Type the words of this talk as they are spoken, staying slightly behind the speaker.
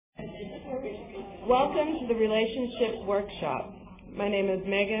Welcome to the Relationships Workshop. My name is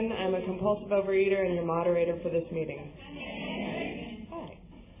Megan. I'm a compulsive overeater and your moderator for this meeting. Hi.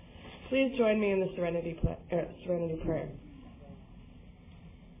 Please join me in the Serenity Prayer.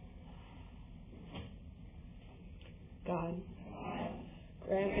 God,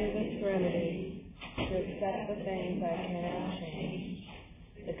 grant me the serenity to accept the things I cannot change,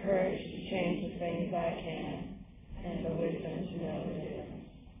 the courage to change the things I can, and the wisdom to know the difference.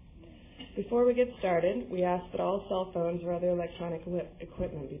 Before we get started, we ask that all cell phones or other electronic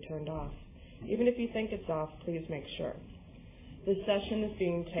equipment be turned off. Even if you think it's off, please make sure. This session is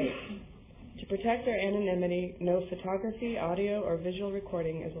being taped. To protect our anonymity, no photography, audio, or visual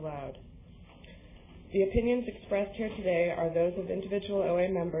recording is allowed. The opinions expressed here today are those of individual OA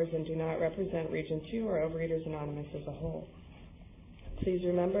members and do not represent Region 2 or Overeaters Anonymous as a whole. Please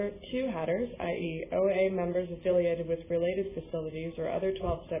remember, two-hatters, i.e. OA members affiliated with related facilities or other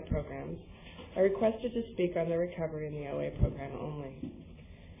 12-step programs, are requested to speak on their recovery in the OA program only.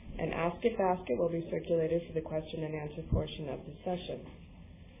 An Ask It basket will be circulated for the question and answer portion of the session.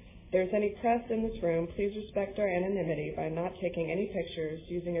 If there's any press in this room, please respect our anonymity by not taking any pictures,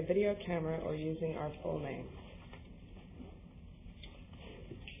 using a video camera, or using our full name.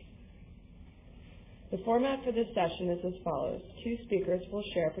 The format for this session is as follows. Two speakers will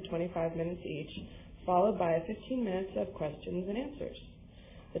share for 25 minutes each, followed by 15 minutes of questions and answers.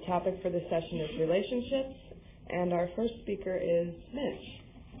 The topic for this session is relationships, and our first speaker is Mitch.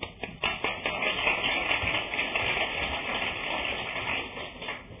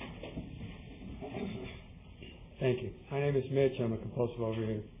 Thank you. My name is Mitch. I'm a compulsive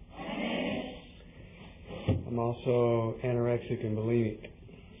overeater. I'm also anorexic and bulimic.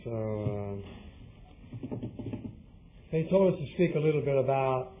 So they told us to speak a little bit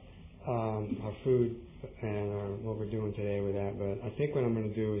about our food and what we're doing today with that, but I think what I'm going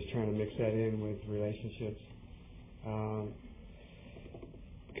to do is try to mix that in with relationships.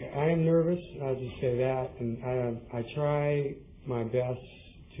 I am nervous, I'll just say that, and I try my best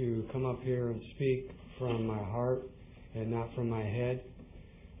to come up here and speak from my heart and not from my head,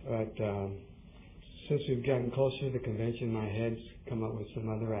 but since we've gotten closer to the convention, my head's come up with some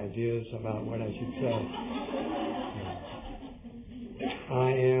other ideas about what I should say. I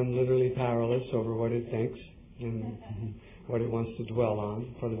am literally powerless over what it thinks and what it wants to dwell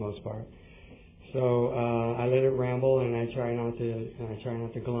on, for the most part. So I let it ramble, and I try not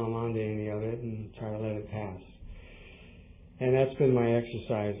to glom onto any of it, and try to let it pass. And that's been my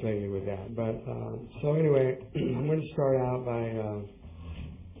exercise lately with that. But so anyway, I'm going to start out by,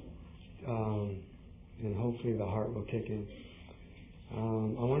 and hopefully the heart will kick in. I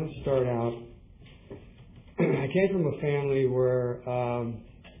want to start out. I came from a family where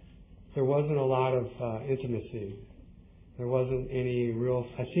there wasn't a lot of intimacy. There wasn't any real.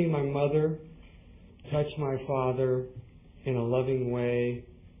 I seen my mother touch my father in a loving way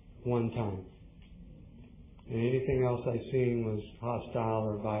one time. And anything else I seen was hostile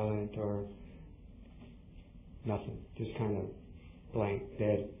or violent or nothing. Just kind of blank,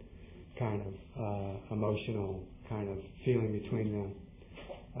 dead, kind of emotional kind of feeling between them.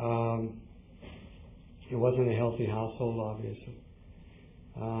 It wasn't a healthy household, obviously.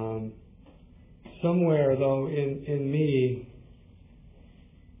 Somewhere, though, in me,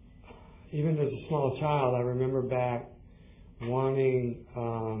 even as a small child, I remember back wanting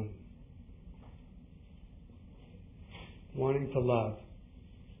to love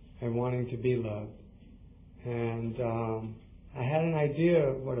and wanting to be loved. And I had an idea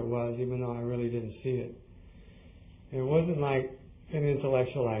of what it was, even though I really didn't see it. It wasn't like an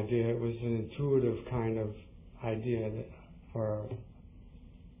intellectual idea. It was an intuitive kind of idea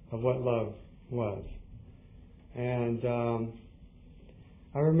of what love was. And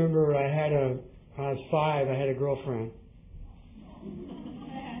I remember when I was 5, I had a girlfriend.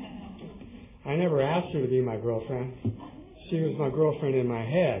 I never asked her to be my girlfriend. She was my girlfriend in my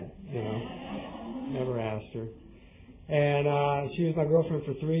head, Never asked her. And she was my girlfriend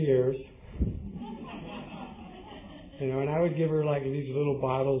for 3 years. And I would give her like these little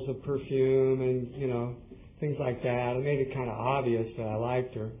bottles of perfume and, things like that. I made it kind of obvious that I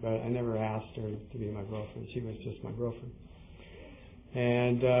liked her, but I never asked her to be my girlfriend. She was just my girlfriend.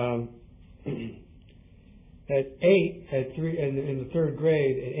 And in the 3rd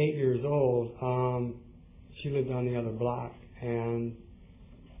grade, at 8 years old, she lived on the other block. And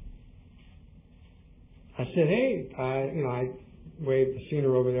I said, hey, I waved, seen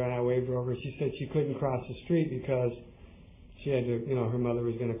her over there, and I waved her over. She said she couldn't cross the street because she had to, her mother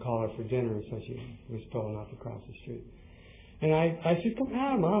was going to call her for dinner, so she was told not to cross the street. And I said, come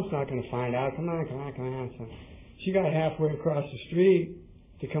on, Mom's not going to find out. Come on. So she got halfway across the street,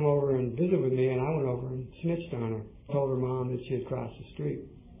 to come over and visit with me, and I went over and snitched on her, told her mom that she had crossed the street.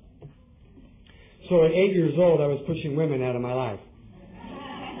 So at 8 years old, I was pushing women out of my life.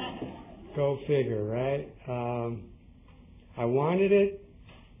 Go figure, right? I wanted it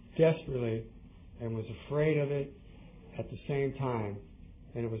desperately and was afraid of it at the same time.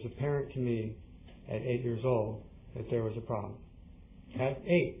 And it was apparent to me at 8 years old that there was a problem. At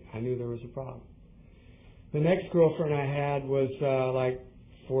 8, I knew there was a problem. The next girlfriend I had was like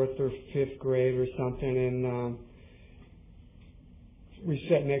 4th or 5th grade or something, and we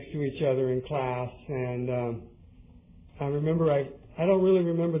sat next to each other in class, and I remember, I don't really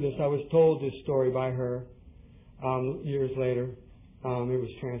remember this. I was told this story by her years later. It was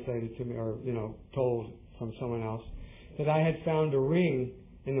translated to me, or, told from someone else, that I had found a ring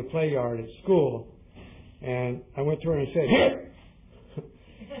in the play yard at school, and I went to her and said, "Here!"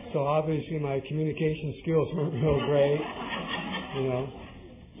 So obviously my communication skills weren't real great,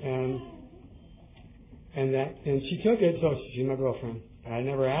 and she took it, so she's my girlfriend. I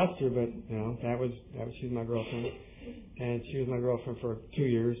never asked her, but she's my girlfriend, and she was my girlfriend for 2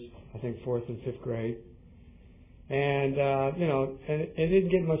 years, I think 4th and 5th grade, and and it didn't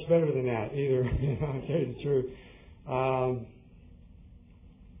get much better than that either. I'll tell you the truth.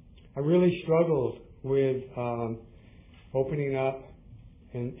 I really struggled with opening up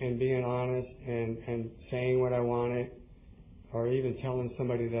and being honest and saying what I wanted, or even telling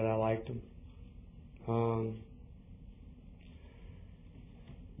somebody that I liked them.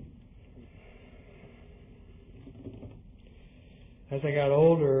 As I got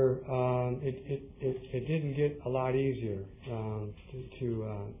older, it didn't get a lot easier to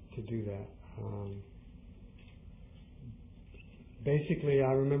do that. Basically,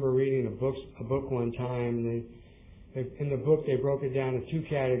 I remember reading a book one time. In the book, they broke it down into 2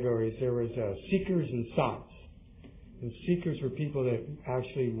 categories. There was seekers and soughts. And seekers were people that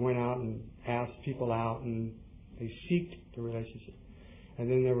actually went out and asked people out, and they seeked the relationship. And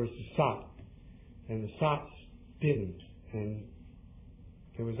then there was the sought, and the soughts didn't. And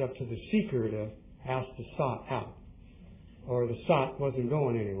it was up to the seeker to ask the sought out, or the sought wasn't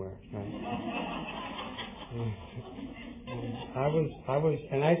going anywhere. Right?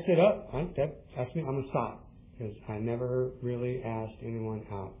 And I stood up. That's me. I'm a sought. Because I never really asked anyone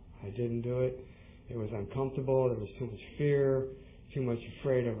out. I didn't do it. It was uncomfortable. There was too much fear, too much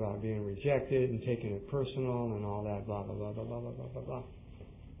afraid about being rejected and taking it personal and all that, blah, blah, blah, blah, blah, blah, blah, blah, blah.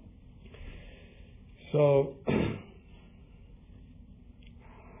 So,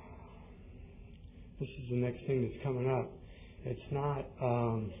 this is the next thing that's coming up. It's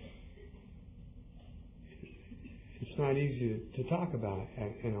not easy to talk about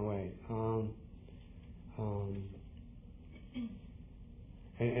in a way.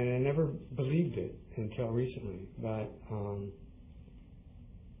 And I never believed it until recently, but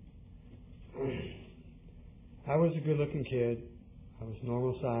I was a good-looking kid. I was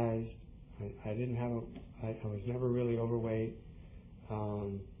normal sized. I was never really overweight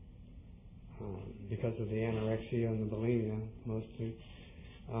because of the anorexia and the bulimia mostly.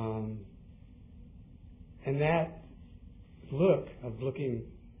 And that look of looking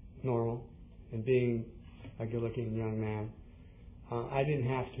normal and being a good-looking young man, I didn't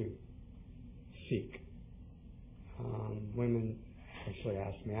have to seek. Women actually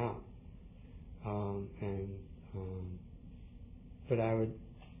asked me out, but I would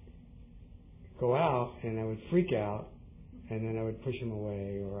go out and I would freak out, and then I would push them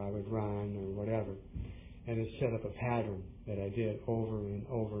away, or I would run, or whatever, and it set up a pattern that I did over and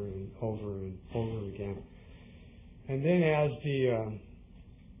over and over and over again. And then as the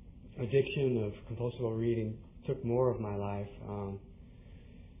addiction of compulsive overeating took more of my life,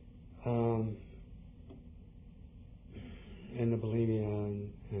 and the bulimia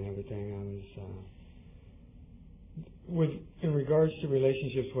and everything, in regards to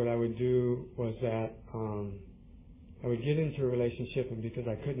relationships, what I would do was that I would get into a relationship, and because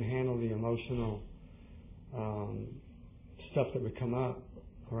I couldn't handle the emotional stuff that would come up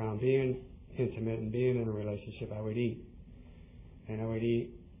around being intimate and being in a relationship, I would eat. And I would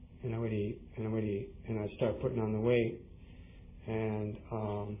eat, and I would eat, and I would eat, and I'd start putting on the weight. And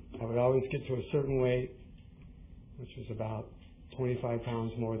I would always get to a certain weight, which was about 25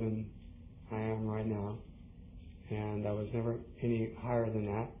 pounds more than I am right now. And I was never any higher than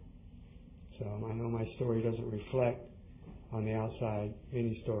that. So I know my story doesn't reflect on the outside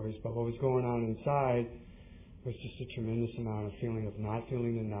any stories, but what was going on inside was just a tremendous amount of feeling of not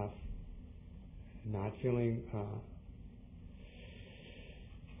feeling enough, not feeling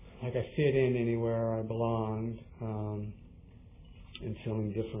like I fit in anywhere I belonged, and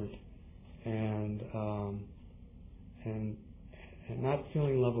feeling different. And not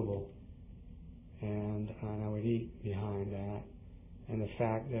feeling lovable. And I would eat behind that. And the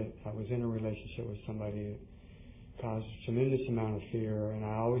fact that I was in a relationship with somebody caused a tremendous amount of fear, and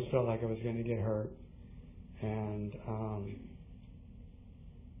I always felt like I was going to get hurt. And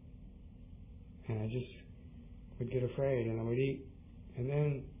I just would get afraid, and I would eat. And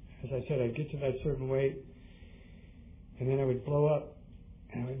then, as I said, I'd get to that certain weight, and then I would blow up,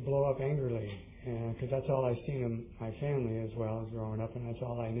 and I would blow up angrily, because that's all I seen in my family as well as growing up, and that's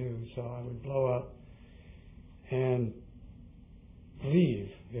all I knew. So I would blow up and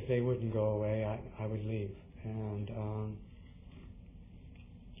leave. If they wouldn't go away, I would leave. And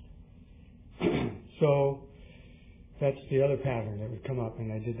so that's the other pattern that would come up,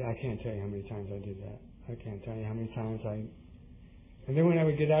 and I can't tell you how many times I did that. I can't tell you how many times and then when I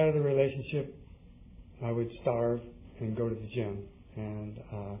would get out of the relationship, I would starve and go to the gym, and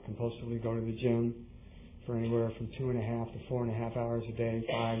compulsively go to the gym for anywhere from 2.5 to 4.5 hours a day,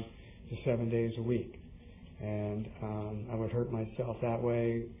 5 to 7 days a week. And I would hurt myself that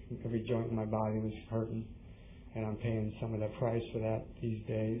way. Every joint in my body was hurting, and I'm paying some of the price for that these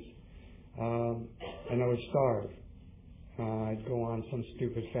days. And I would starve. I'd go on some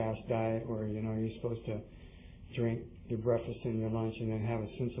stupid fast diet where, you're supposed to drink your breakfast and your lunch and then have a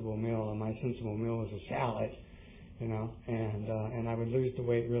sensible meal. And my sensible meal was a salad, and I would lose the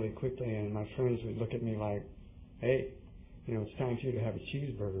weight really quickly. And my friends would look at me like, hey, it's time for you to have a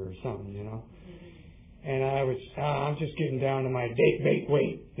cheeseburger or something, And I was, I'm just getting down to my date bait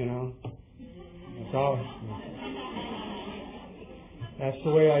weight, That's all. That's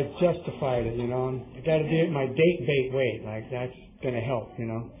the way I justified it, I got to be at my date bait weight, like that's going to help,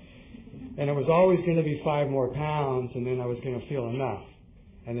 And it was always going to be 5 more pounds, and then I was going to feel enough,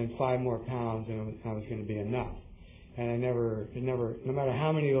 and then 5 more pounds, and I was going to be enough. And it never, no matter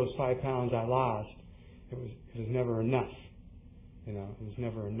how many of those 5 pounds I lost, it was never enough, it was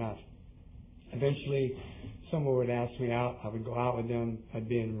never enough. Eventually, someone would ask me out. I would go out with them. I'd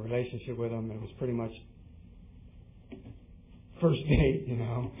be in a relationship with them. It was pretty much first date,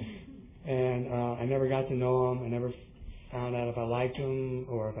 And I never got to know them. I never found out if I liked them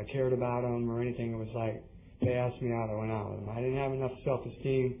or if I cared about them or anything. It was like they asked me out, I went out with them. I didn't have enough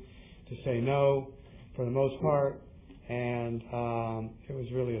self-esteem to say no for the most part, and it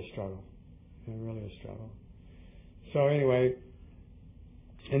was really a struggle. So anyway.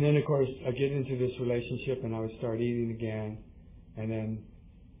 And then, of course, I get into this relationship, and I would start eating again, and then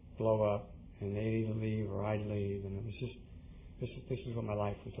blow up, and they'd either leave or I'd leave, and it was just, this is what my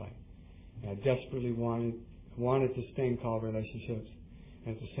life was like. And I desperately wanted this thing called relationships,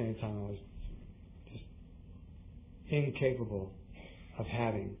 and at the same time, I was just incapable of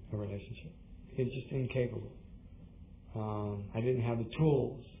having a relationship. It's just incapable. I didn't have the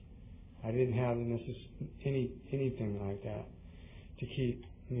tools. I didn't have anything like that to keep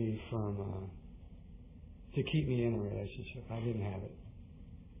me in a relationship. I didn't have it.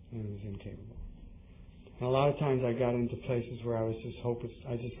 And it was incapable. And a lot of times I got into places where I was just hopeless.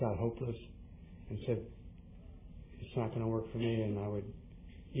 I just got hopeless and said, it's not going to work for me. And I would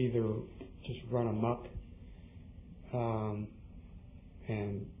either just run amok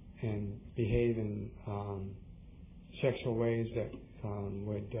and behave in sexual ways that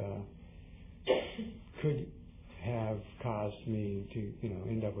could have caused me to,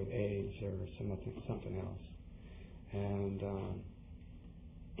 end up with AIDS or something else. And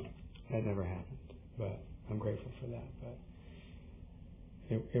that never happened. But I'm grateful for that. But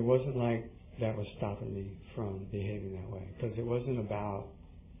it wasn't like that was stopping me from behaving that way. Because it wasn't about,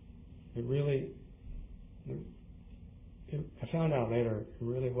 I found out later, it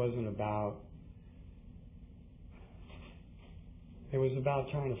really wasn't about, it was about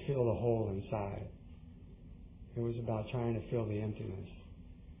trying to fill the hole inside. It was about trying to fill the emptiness.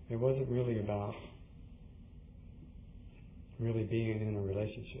 It wasn't really about really being in a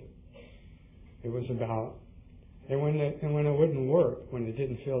relationship. It was about, and when it wouldn't work, when it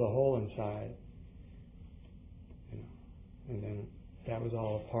didn't fill the hole inside, and then that was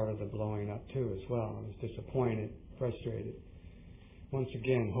all a part of the blowing up too as well. I was disappointed, frustrated, once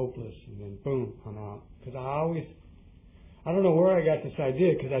again hopeless, and then boom, I'm out. Because I don't know where I got this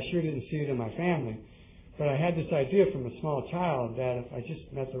idea, because I sure didn't see it in my family. But I had this idea from a small child that if I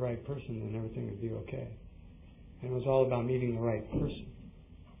just met the right person, then everything would be okay. And it was all about meeting the right person.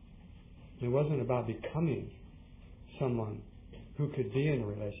 It wasn't about becoming someone who could be in a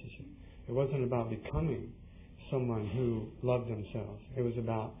relationship. It wasn't about becoming someone who loved themselves. It was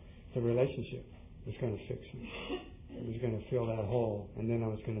about the relationship was going to fix me. It was going to fill that hole, and then I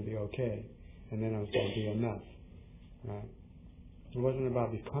was going to be okay, and then I was going to be enough. Right? It wasn't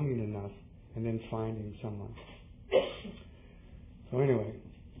about becoming enough and then finding someone. So anyway,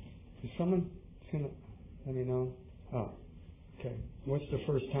 is someone going to let me know? Oh, okay. What's the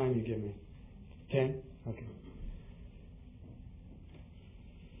first time you give me? 10? Okay.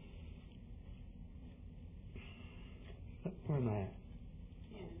 Where am I at?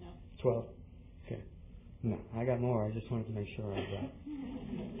 12? Okay. No, I got more. I just wanted to make sure I got.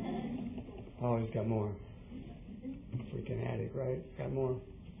 I always got more. Freaking addict, right? Got more.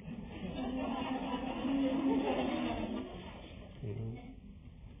 You know,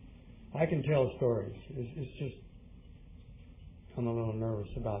 I can tell stories. It's just I'm a little nervous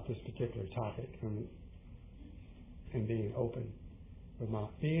about this particular topic and being open with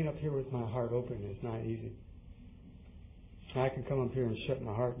being up here with my heart open is not easy. I can come up here and shut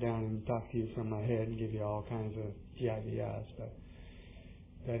my heart down and talk to you from my head and give you all kinds of GIBIs, but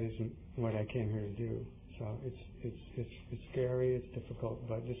that isn't what I came here to do. So it's scary, it's difficult,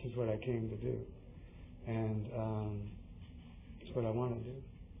 but this is what I came to do, and it's what I want to do.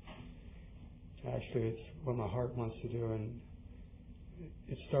 Actually, it's what my heart wants to do, and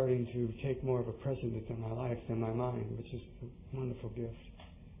it's starting to take more of a precedence in my life than my mind, which is a wonderful gift,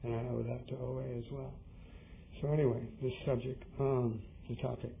 and I owe that to OA as well. So anyway, this subject, the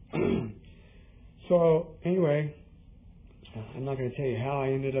topic. So anyway, I'm not going to tell you how I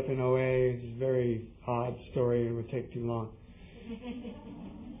ended up in OA. It's a very odd story. It would take too long.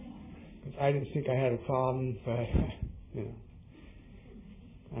 I didn't think I had a problem, but you know,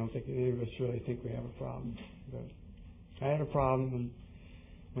 I don't think any of us really think we have a problem. But I had a problem, and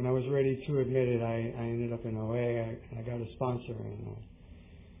when I was ready to admit it, I ended up in OA. I got a sponsor, and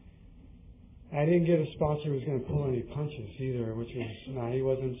I didn't get a sponsor who was going to pull any punches either, which was not. He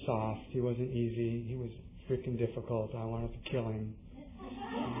wasn't soft. He wasn't easy. He was freaking difficult. I wanted to kill him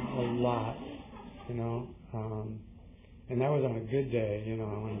a lot, you know. And that was on a good day, you know.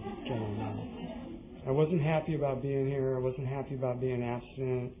 I wanted to kill him. I wasn't happy about being here. I wasn't happy about being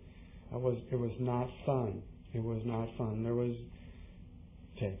abstinent. It was not fun. It was not fun. There was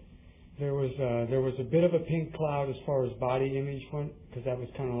a bit of a pink cloud as far as body image went, because that was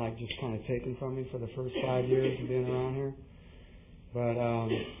kind of taken from me for the first 5 years of being around here. But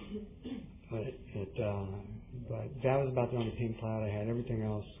that was about the only pink cloud I had. Everything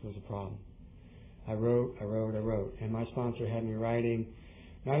else was a problem. I wrote, and my sponsor had me writing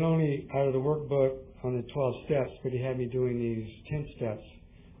not only out of the workbook on the 12 steps, but he had me doing these 10 steps,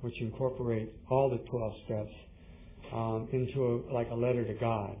 which incorporate all the 12 steps into a letter to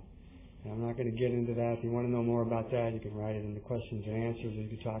God. And I'm not going to get into that. If you want to know more about that, you can write it in the questions and answers. You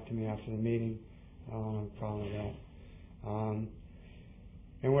can talk to me after the meeting. I don't have a problem with that.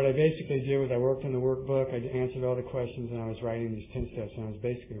 And what I basically did was I worked on the workbook. I answered all the questions, and I was writing these 10 steps. And I was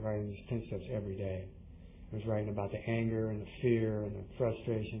basically writing these 10 steps every day. I was writing about the anger and the fear and the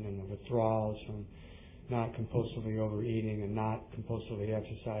frustration and the withdrawals from not compulsively overeating and not compulsively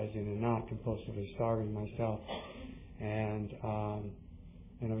exercising and not compulsively starving myself. And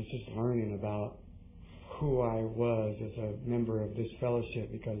I was just learning about who I was as a member of this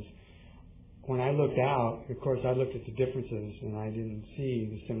fellowship, because when I looked out, of course, I looked at the differences and I didn't see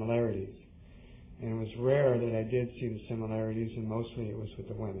the similarities. And it was rare that I did see the similarities, and mostly it was with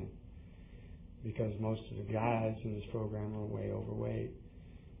the women, because most of the guys in this program were way overweight,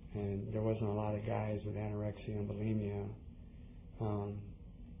 and there wasn't a lot of guys with anorexia and bulimia.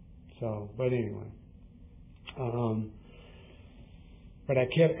 But anyway. But I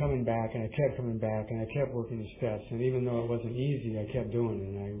kept coming back, and I kept coming back, and I kept working the steps. And even though it wasn't easy, I kept doing it.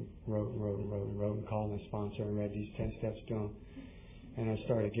 And I wrote, and called my sponsor and read these 10 steps to him. And I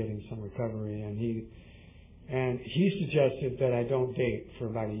started getting some recovery. And he suggested that I don't date for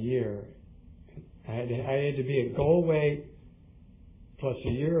about a year. I had to be at goal weight plus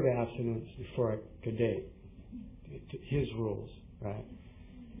a year of abstinence before I could date. His rules, right?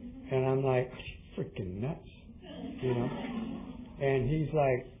 And I'm like, freaking nuts, you know? And he's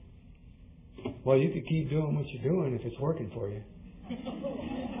like, well, you could keep doing what you're doing if it's working for you.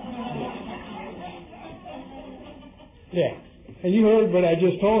 Yeah. And you heard what I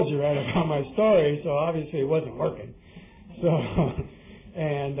just told you, right, about my story, so obviously it wasn't working. So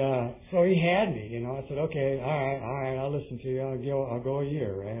he had me, you know. I said, okay, all right, I'll listen to you. I'll go a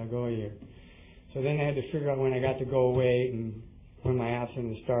year, right? I'll go a year. So then I had to figure out when I got to go weight and when my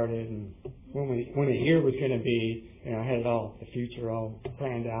abstinence started and when a year was going to be. You know, I had it all, the future all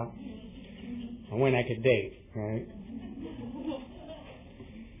planned out, and when I could date, right?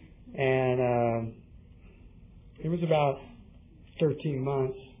 And it was about 13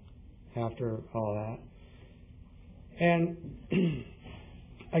 months after all that. And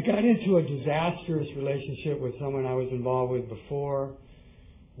I got into a disastrous relationship with someone I was involved with before,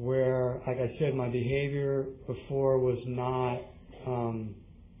 where, like I said, my behavior before was not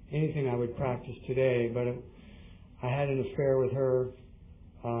anything I would practice today, but I had an affair with her.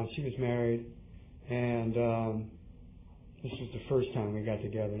 She was married, and this was the first time we got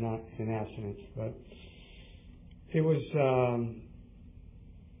together, not in abstinence, but it was,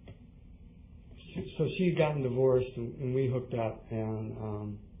 so she had gotten divorced, and we hooked up,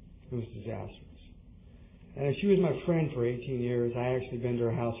 and it was disastrous. And she was my friend for 18 years. I actually been to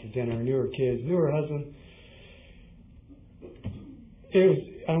her house for dinner. I knew her kids, knew her husband. I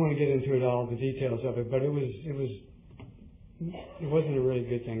don't want to get into it all, the details of it, but it wasn't a really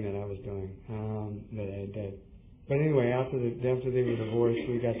good thing that I was doing, that I did. But anyway, after they were divorced,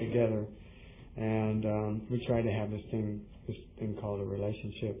 we got together, and we tried to have this thing called a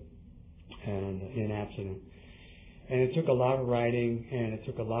relationship, and in abstinence. And it took a lot of writing, and it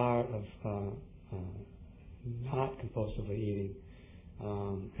took a lot of not compulsively eating,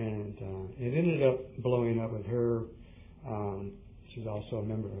 and it ended up blowing up with her. She's also a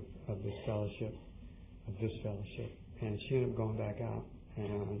member of this fellowship, and she ended up going back out.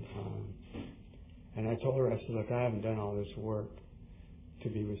 And I told her, I said, look, I haven't done all this work to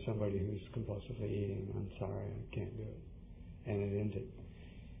be with somebody who's compulsively eating. I'm sorry, I can't do it. And it ended.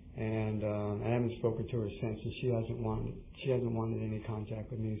 And I haven't spoken to her since, and she hasn't wanted any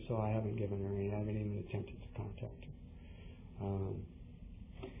contact with me, so I haven't given her any. I haven't even attempted to contact her.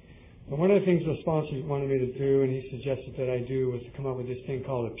 But one of the things the sponsor wanted me to do, and he suggested that I do, was to come up with this thing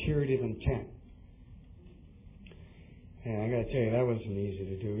called a purity of intent. And I got to tell you, that wasn't easy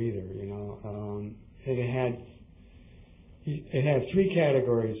to do either. It had three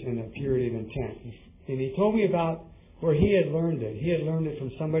categories in the purity of intent, and he told me about where he had learned it. He had learned it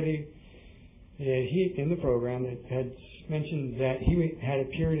from somebody in the program that had mentioned that he had a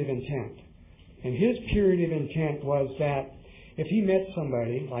purity of intent, and his purity of intent was that if he met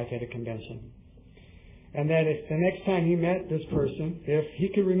somebody, like at a convention, and that if the next time he met this person, if he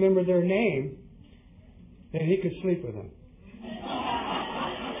could remember their name, then he could sleep with them.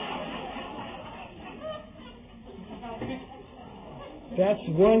 That's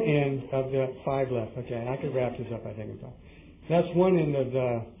one end of the five left. Okay, I could wrap this up, I think. That's one end of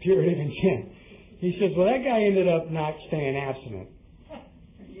the purity of intent. He says, well, that guy ended up not staying abstinent.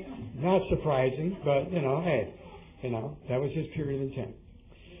 Not surprising, but, hey, that was his purity of intent.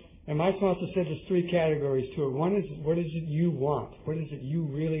 And my sponsor said there's three categories to it. One is, what is it you want? What is it you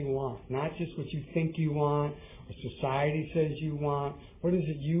really want? Not just what you think you want, what society says you want. What is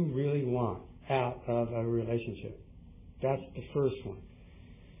it you really want out of a relationship? That's the first one.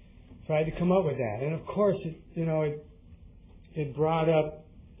 So I had to come up with that. And of course, it brought up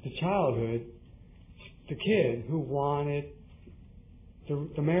the childhood, the kid who wanted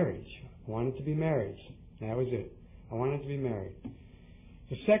the marriage, wanted to be married. That was it. I wanted to be married.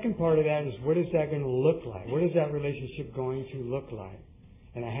 The second part of that is, what is that going to look like? What is that relationship going to look like?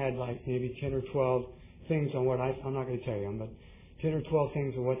 And I had like maybe 10 or 12 things on what I'm not going to tell you, but 10 or 12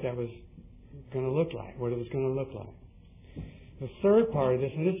 things on what that was going to look like, what it was going to look like. The third part of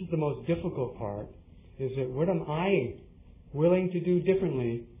this, and this is the most difficult part, is that what am I willing to do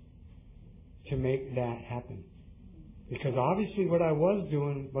differently to make that happen? Because obviously what I was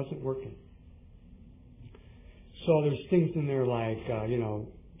doing wasn't working. So there's things in there like,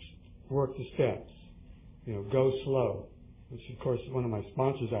 work the steps, go slow, which of course is one of my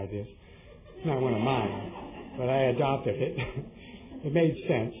sponsor's ideas. It's not one of mine, but I adopted it. It made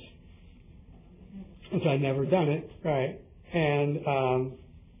sense, since I'd never done it, right? And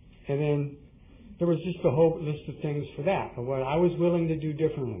then there was just a whole list of things for that, of what I was willing to do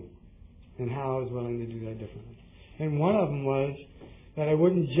differently, and how I was willing to do that differently. And one of them was that I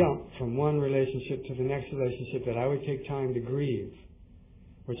wouldn't jump from one relationship to the next relationship, that I would take time to grieve,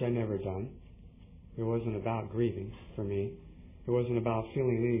 which I never done. It wasn't about grieving for me. It wasn't about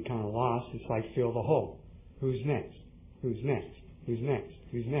feeling any kind of loss. It's like fill the hole. Who's next? Who's next? Who's next?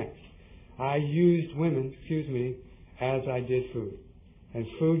 Who's next? I used women, as I did food. And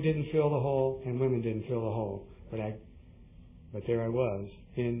food didn't fill the hole, and women didn't fill the hole. But there I was,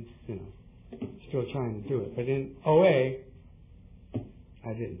 still trying to do it. But in OA,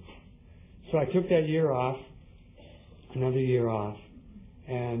 I didn't. So I took that year off, another year off,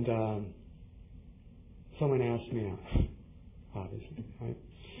 and someone asked me out, obviously, right?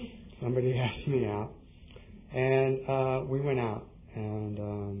 Somebody asked me out, and we went out, and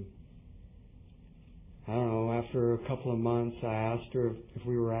I don't know, after a couple of months, I asked her if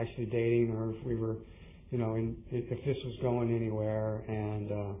we were actually dating, or if we were, if this was going anywhere,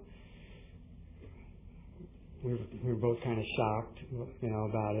 and we were both kind of shocked,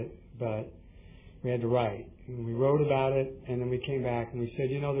 about it, but we had to write. And we wrote about it, and then we came back and we said,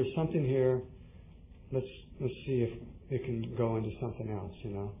 there's something here. Let's see it can go into something else,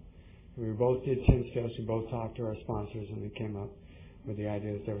 you know. We both did 10 steps. We both talked to our sponsors, and we came up with the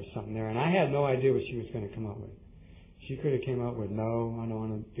idea that there was something there. And I had no idea what she was going to come up with. She could have came up with, no, I don't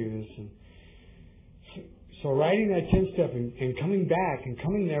want to do this. And so writing that 10-step and coming back and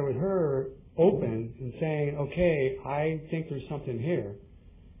coming there with her open and saying, okay, I think there's something here,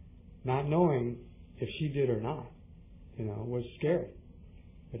 not knowing if she did or not, you know, was scary.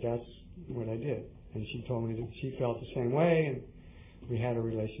 But that's what I did. And she told me that she felt the same way, and we had a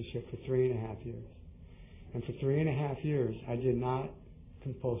relationship for 3.5 years. And for 3.5 years, I did not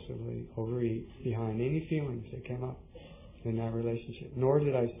compulsively overeat behind any feelings that came up in that relationship, nor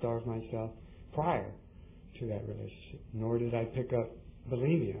did I starve myself prior to that relationship, nor did I pick up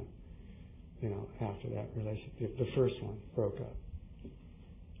bulimia, you know, after that relationship. The first one broke up.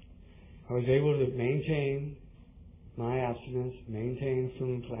 I was able to maintain my abstinence, maintain a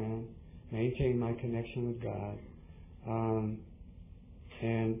food plan, maintain my connection with God,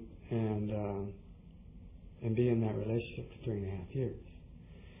 and be in that relationship for 3.5 years.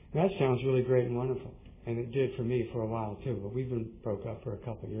 And that sounds really great and wonderful, and it did for me for a while too. But we've been broke up for a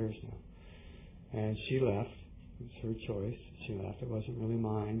couple of years now, and she left. It was her choice. She left. It wasn't really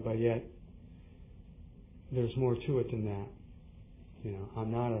mine, but yet there's more to it than that. You know,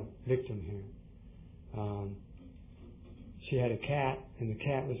 I'm not a victim here. She had a cat, and the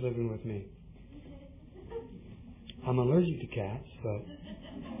cat was living with me. I'm allergic to cats, but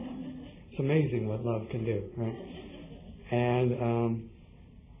it's amazing what love can do, right? And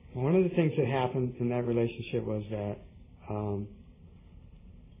one of the things that happened in that relationship was that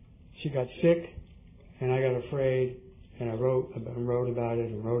she got sick, and I got afraid, and I wrote about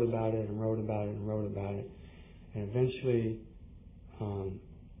it, and wrote about it, and wrote about it, and wrote about it. And eventually,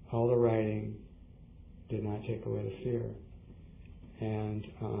 all the writing did not take away the fear. And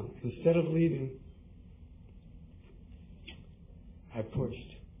instead of leaving, I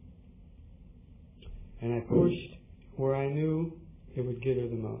pushed. And I pushed where I knew it would get her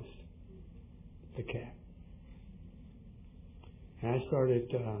the most, the cat. And I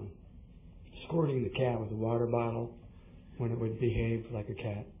started squirting the cat with a water bottle when it would behave like a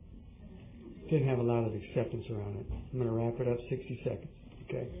cat. Didn't have a lot of acceptance around it. I'm going to wrap it up 60 seconds,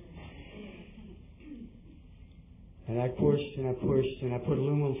 okay? And I pushed and I pushed and I put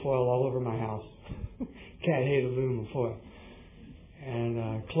aluminum foil all over my house. Cat hated aluminum foil.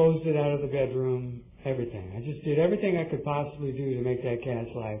 And closed it out of the bedroom, everything. I just did everything I could possibly do to make that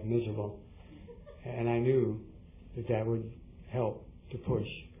cat's life miserable. And I knew that that would help to push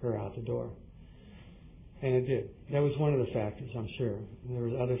her out the door. And it did. That was one of the factors, I'm sure. There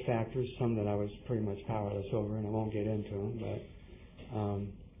were other factors, some that I was pretty much powerless over, and I won't get into them. But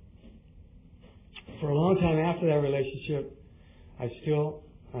for a long time after that relationship, I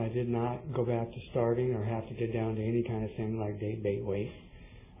did not go back to starving or have to get down to any kind of thing like date, bait, weight.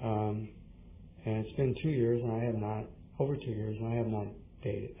 And it's been 2 years, and I have not, over 2 years, and I have not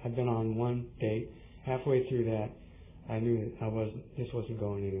dated. I've been on one date. Halfway through that, I knew that this wasn't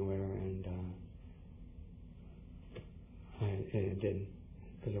going anywhere, and it didn't,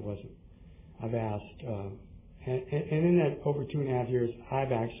 because it wasn't. I've asked, and in that over 2.5 years,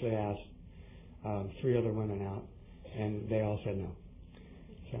 I've actually asked 3 other women out, and they all said no.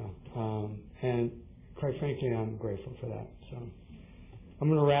 So, and quite frankly, I'm grateful for that. So, I'm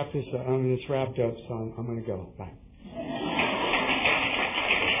going to wrap this up. It's wrapped up, so I'm going to go. Bye.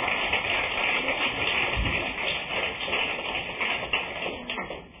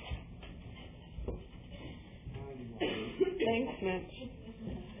 Thanks, Mitch.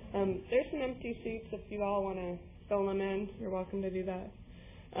 There's some empty seats if you all want to fill them in. You're welcome to do that.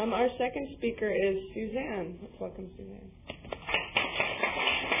 Our second speaker is Suzanne. Let's welcome Suzanne.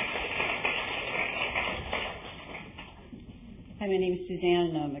 Hi, my name is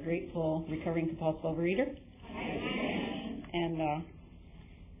Suzanne, and I'm a grateful recovering compulsive overeater. And the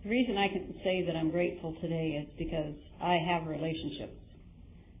reason I can say that I'm grateful today is because I have relationships.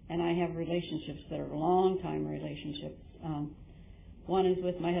 And I have relationships that are long-time relationships. One is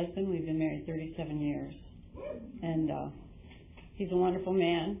with my husband. We've been married 37 years. And he's a wonderful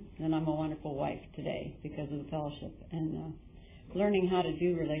man, and I'm a wonderful wife today because of the fellowship. And learning how to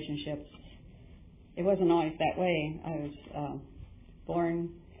do relationships, it wasn't always that way. I was born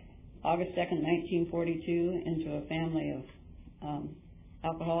August 2nd, 1942, into a family of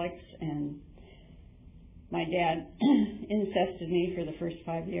alcoholics, and my dad incested me for the first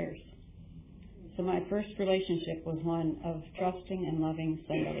 5 years. So my first relationship was one of trusting and loving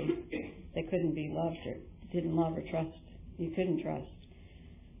somebody that couldn't be loved or didn't love or trust. You couldn't trust.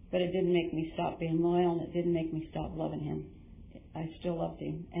 But it didn't make me stop being loyal, and it didn't make me stop loving him. I still loved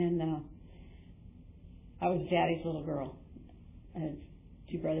him. And I was Daddy's little girl. I had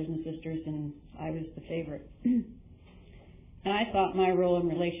 2 brothers and sisters, and I was the favorite. And I thought my role in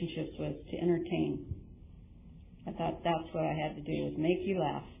relationships was to entertain. I thought that's what I had to do, was make you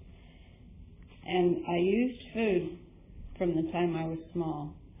laugh. And I used food from the time I was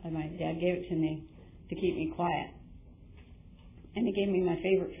small. My dad gave it to me to keep me quiet. And he gave me my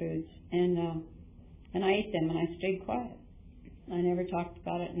favorite foods, and I ate them, and I stayed quiet. I never talked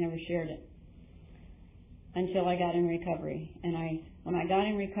about it, never shared it, until I got in recovery. And when I got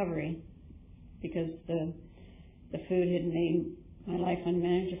in recovery, because the food had made my life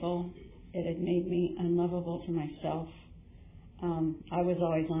unmanageable, it had made me unlovable to myself. I was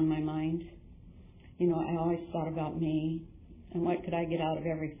always on my mind. I always thought about me and what could I get out of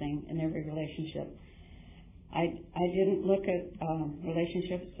everything in every relationship. I didn't look at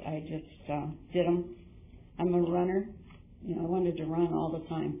relationships. I just did them. I'm a runner. I wanted to run all the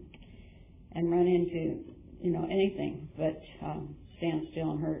time and run into, anything but stand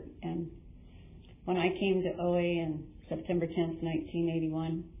still and hurt. And when I came to OA in September 10th,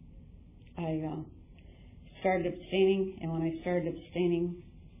 1981, I started abstaining. And when I started abstaining,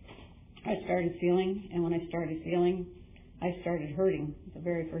 I started feeling. And when I started feeling, I started hurting. The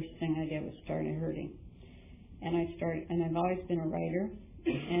very first thing I did was started hurting. And I've always been a writer,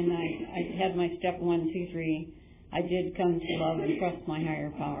 and I had my step 1, 2, 3. I did come to love and trust my higher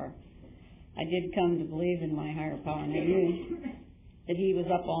power. I did come to believe in my higher power, and I knew that he was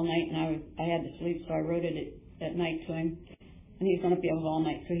up all night, and I had to sleep, so I wrote it at night to him, and he was going to be up all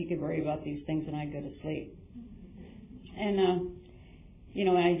night so he could worry about these things, and I'd go to sleep. And,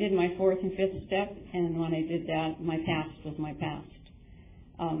 I did my 4th and 5th step, and when I did that, my past was my past.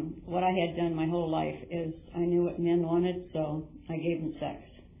 What I had done my whole life is I knew what men wanted, so I gave them sex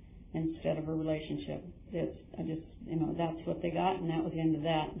instead of a relationship. That's what they got, and that was the end of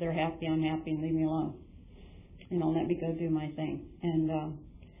that. They're happy, I'm happy, and leave me alone. Let me go do my thing. And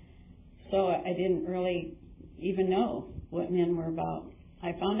so I didn't really even know what men were about.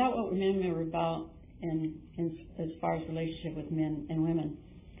 I found out what men were about in as far as relationship with men and women.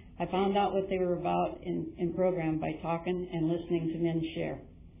 I found out what they were about in program by talking and listening to men share.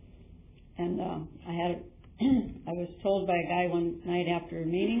 And I was told by a guy one night after a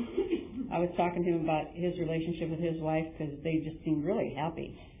meeting, I was talking to him about his relationship with his wife because they just seemed really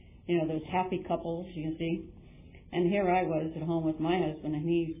happy. Those happy couples, you see. And here I was at home with my husband, and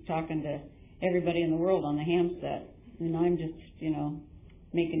he's talking to everybody in the world on the ham set. And I'm just,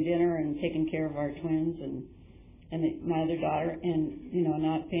 making dinner and taking care of our twins and my other daughter, and,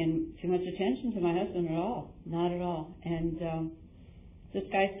 not paying too much attention to my husband at all. Not at all. And this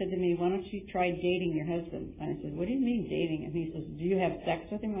guy said to me, "Why don't you try dating your husband?" And I said, "What do you mean dating?" And he says, "Do you have sex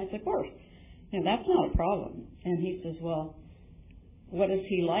with him?" And I said, "Of course. That's not a problem." And he says, "Well, what does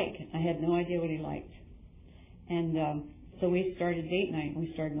he like?" I had no idea what he liked. And so we started date night.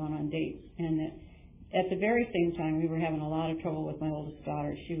 We started going on dates. And at the very same time, we were having a lot of trouble with my oldest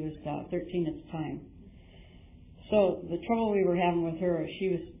daughter. She was 13 at the time. So the trouble we were having with her, she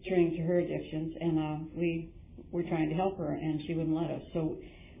was turning to her addictions, and we were trying to help her, and she wouldn't let us. So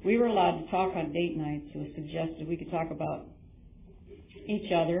we were allowed to talk on date nights. It was suggested we could talk about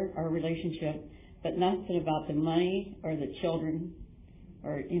each other, our relationship, but nothing about the money or the children,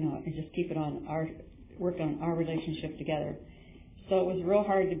 or, and just keep it on work on our relationship together. So it was real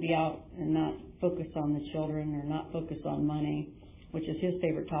hard to be out and not focus on the children or not focus on money, which is his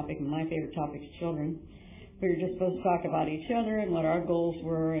favorite topic, and my favorite topic is children. We were just supposed to talk about each other and what our goals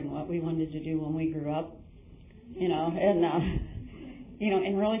were and what we wanted to do when we grew up, and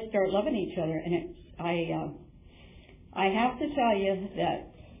really start loving each other. And I have to tell you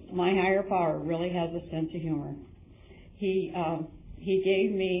that my higher power really has a sense of humor. He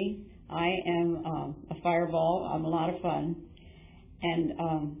gave me, I am a fireball. I'm a lot of fun. And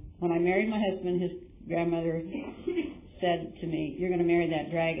when I married my husband, his grandmother said to me, "You're going to marry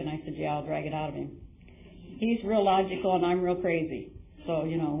that dragon." I said, "Yeah, I'll drag it out of him." He's real logical and I'm real crazy. So,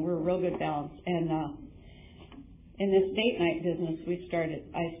 we're a real good balance. And in this date night business,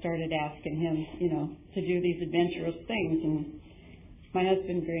 I started asking him, to do these adventurous things. And my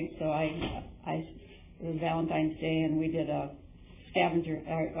husband drinks, so it was Valentine's Day, and we did a scavenger.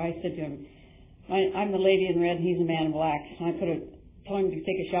 I said to him, "I'm the lady in red and he's the man in black." And I told him to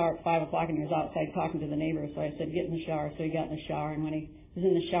take a shower at 5 o'clock, and he was outside talking to the neighbors. So I said, "Get in the shower." So he got in the shower, and when he was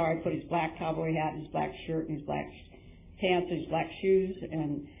in the shower, I put his black cowboy hat and his black shirt and his black pants and his black shoes,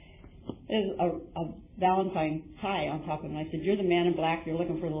 and there's a Valentine tie on top of him. I said, "You're the man in black, you're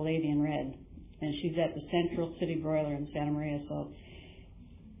looking for the lady in red." And she's at the Central City Broiler in Santa Maria. So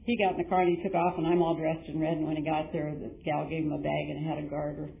he got in the car and he took off, and I'm all dressed in red. And when he got there, the gal gave him a bag and it had a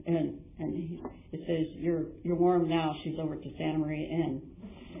garter, and it says, "You're warm now." She's over to Santa Maria Inn.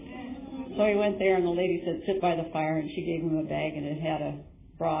 So he went there, and the lady said, "Sit by the fire," and she gave him a bag, and it had a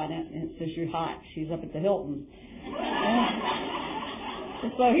bra in it, and it says, "You're hot." She's up at the Hilton.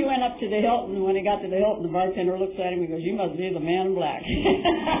 So he went up to the Hilton, and when he got to the Hilton, the bartender looks at him and goes, "You must be the man in black."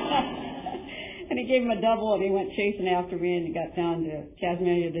 And he gave him a double, and he went chasing after me, and he got down to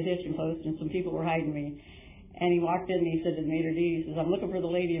Tasmania, the hitching post, and some people were hiding me. And he walked in, and he said to the maitre d', he says, "I'm looking for the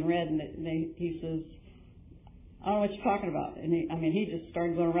lady in red." And he says, "I don't know what you're talking about." And he just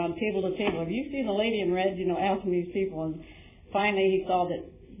started going around table to table. "Have you seen the lady in red?" Asking these people. And finally he saw that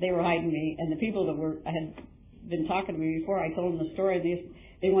they were hiding me. And the people that had been talking to me before, I told them the story, and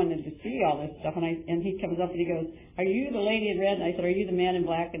they wanted to see all this stuff. And he comes up and he goes, "Are you the lady in red?" And I said, "Are you the man in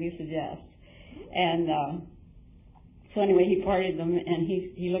black?" And he said, "Yes." And so anyway, he parted them, and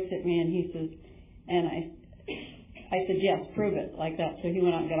he looked at me, and he says, and I said, "Yes, prove it," like that. So he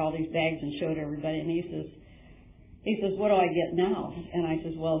went out and got all these bags and showed everybody, and he says, "What do I get now?" And I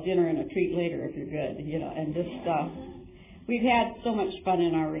says, "Well, dinner and a treat later if you're good," and just, we've had so much fun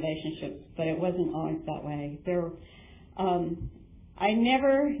in our relationships, but it wasn't always that way. I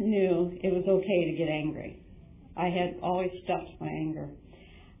never knew it was okay to get angry. I had always stuffed my anger.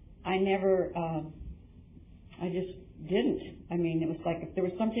 I never, I just didn't. It was like if there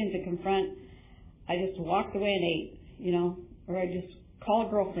was something to confront, I just walked away and ate, or I just call a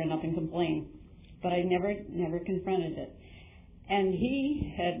girlfriend up and complain. But I never confronted it. And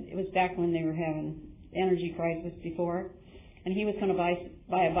it was back when they were having energy crisis before, and he was going to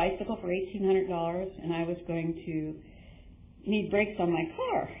buy a bicycle for $1,800, and I was going to need brakes on my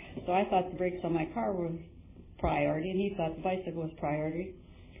car. So I thought the brakes on my car were priority, and he thought the bicycle was priority.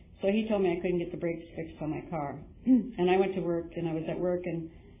 So he told me I couldn't get the brakes fixed on my car. And I went to work, and I was at work, and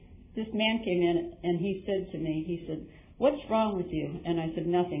this man came in, and he said to me, he said, "What's wrong with you?" And I said,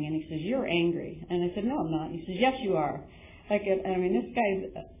 "Nothing." And he says, "You're angry." And I said, "No, I'm not." He says, "Yes, you are." This guy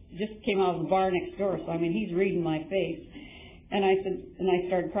just came out of the bar next door, so he's reading my face. And I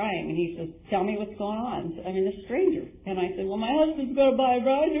started crying, and he says, "Tell me what's going on." This stranger. And I said, "Well, my husband's going to buy a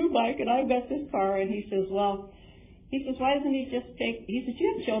brand new bike, and I've got this car." And he says, "Why doesn't he just take," he says, "Do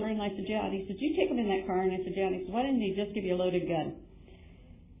you have children?" And I said, "Yeah." And he said, "You take them in that car?" And I said, "Yeah." And he said, "Why didn't he just give you a loaded gun?"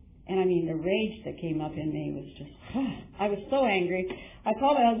 And the rage that came up in me was just, I was so angry. I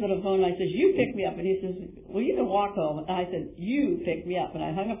called my husband on the phone, and I said, "You pick me up." And he says, "Well, you can walk home." And I said, "You pick me up." And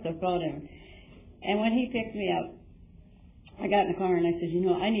I hung up the phone. And when he picked me up, I got in the car, and I said,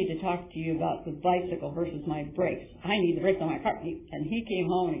 "I need to talk to you about the bicycle versus my brakes. I need the brakes on my car." And he came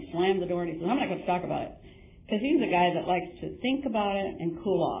home, and he slammed the door, and he said, "I'm not going to talk about it." Because he's a guy that likes to think about it and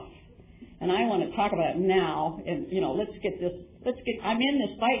cool off. And I want to talk about it now. And, I'm in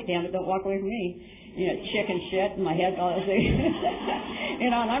this fight, damn it, don't walk away from me. Chicken shit in my head, all that thing.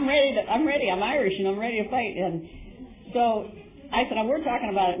 And I'm ready, I'm Irish, and I'm ready to fight. And so I said, "We're talking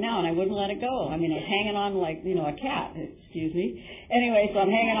about it now," and I wouldn't let it go. I was hanging on like, a cat, excuse me. Anyway, so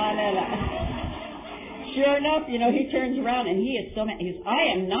I'm hanging on, and sure enough, he turns around, and he is so mad. He says, "I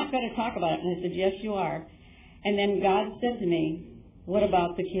am not going to talk about it." And I said, "Yes, you are." And then God said to me, "What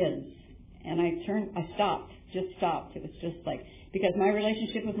about the kids?" And I stopped. It was just like, because my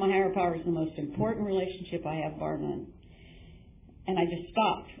relationship with my higher power is the most important relationship I have, bar none. And I just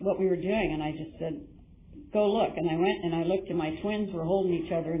stopped what we were doing, and I just said, "Go look." And I went and I looked, and my twins were holding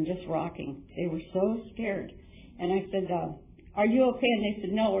each other and just rocking. They were so scared. And I said, "Are you okay?" And they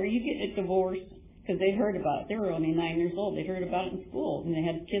said, "No, are you getting a divorce?" Because they'd heard about it. They were only 9 years old. They'd heard about it in school, and they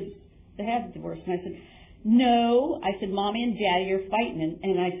had kids that had a divorce. And I said, "No." I said, "Mommy and Daddy are fighting."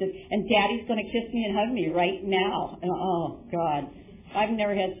 And I said, "And Daddy's going to kiss me and hug me right now." And oh, God. I've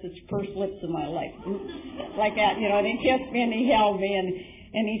never had such pursed lips in my life. Like that, And he kissed me, and he held me,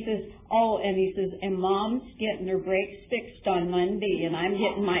 and he says, "And Mom's getting her brakes fixed on Monday, and I'm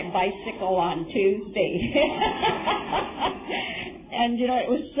getting my bicycle on Tuesday." And, it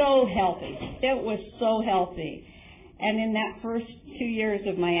was so healthy. It was so healthy. And in that first 2 years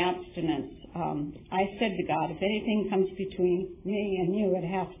of my abstinence, I said to God, "If anything comes between me and you, it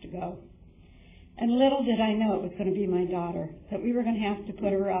has to go." And little did I know it was going to be my daughter, that we were going to have to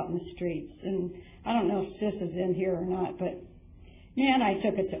put her out in the streets. And I don't know if Sis is in here or not, but man, I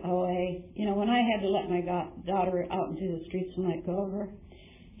took it to OA. When I had to let my daughter out into the streets and let go of her,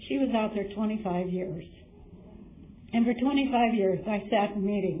 she was out there 25 years. And for 25 years, I sat in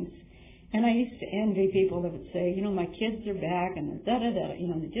meetings, and I used to envy people that would say, "My kids are back," and they're da-da-da,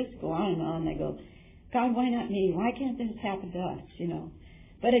 they just go on and on. They go, "God, why not me? Why can't this happen to us?"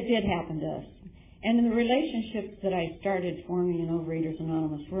 But it did happen to us. And in the relationships that I started forming in Overeaters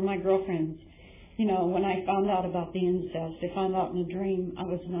Anonymous were my girlfriends. You know, when I found out about the incest, I found out in a dream. I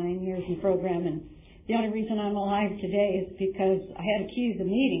was 9 years in program, and the only reason I'm alive today is because I had a key to the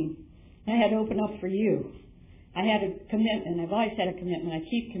meeting. I had to open up for you. I had a commitment. I've always had a commitment. I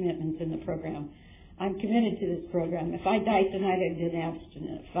keep commitments in the program. I'm committed to this program. If I die tonight, I've been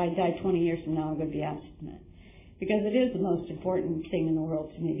abstinent. If I die 20 years from now, I'm going to be abstinent. Because it is the most important thing in the world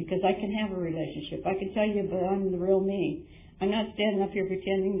to me, because I can have a relationship. I can tell you, but I'm the real me. I'm not standing up here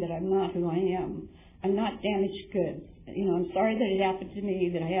pretending that I'm not who I am. I'm not damaged goods. You know, I'm sorry that it happened to me,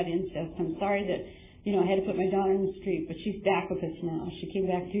 that I had incest. I'm sorry that, you know, I had to put my daughter in the street, but she's back with us now. She came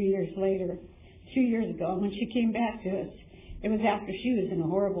back 2 years later, 2 years ago. And when she came back to us, it was after she was in a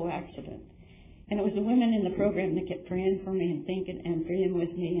horrible accident. And it was the women in the program that kept praying for me and thinking and praying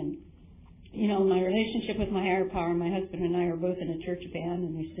with me. And, you know, my relationship with my higher power, my husband and I are both in a church band,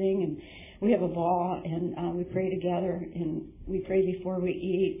 and we sing, and we have a ball, and we pray together, and we pray before we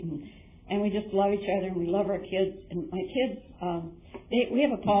eat, and we just love each other, and we love our kids. And my kids, we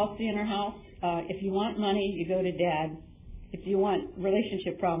have a policy in our house. If you want money, you go to Dad. If you want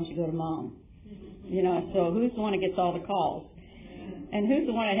relationship problems, you go to Mom. You know, so who's the one that gets all the calls? And who's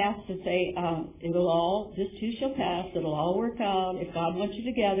the one that has to say, this too shall pass, it'll all work out. If God wants you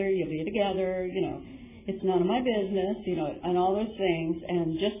together, you'll be together, you know. It's none of my business, you know, and all those things,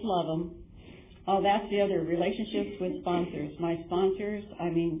 and just love them. Oh, that's the other, relationships with sponsors. My sponsors, I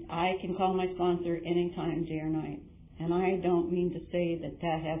mean, I can call my sponsor anytime, day or night. And I don't mean to say that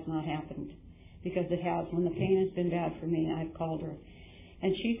that has not happened, because it has. When the pain has been bad for me, I've called her.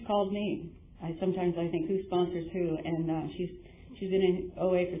 And she's called me. Sometimes I think, who sponsors who? And she's been in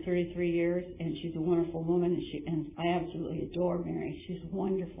OA for 33 years, and she's a wonderful woman, and I absolutely adore Mary. She's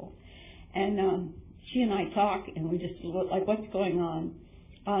wonderful. And she and I talk, and we just look like, what's going on?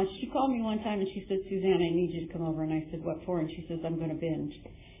 She called me one time, and she said, Suzanne, I need you to come over. And I said, what for? And she says, I'm going to binge.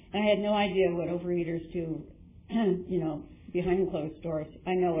 And I had no idea what overeaters do, you know, behind closed doors.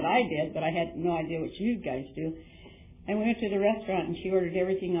 I know what I did, but I had no idea what you guys do. And we went to the restaurant, and she ordered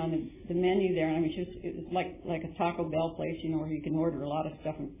everything on the menu there. And I mean, it was like a Taco Bell place, you know, where you can order a lot of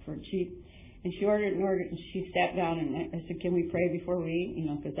stuff for cheap. And she ordered, and she sat down, and I said, can we pray before we eat? You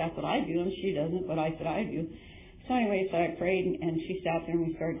know, because that's what I do, and she doesn't, but I said I do. So anyway, so I prayed, and she sat there, and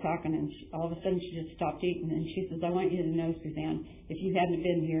we started talking, and all of a sudden she just stopped eating, and she says, I want you to know, Suzanne, if you hadn't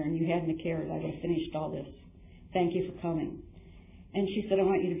been here and you hadn't cared, I would have finished all this. Thank you for coming. And she said, I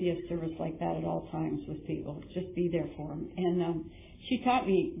want you to be of service like that at all times with people. Just be there for them. And she taught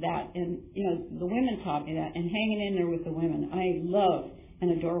me that, and, you know, the women taught me that, and hanging in there with the women. I love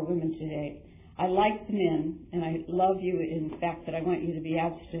and adore women today. I like the men, and I love you in the fact that I want you to be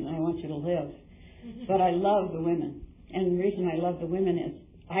abstinent, and I want you to live. But I love the women. And the reason I love the women is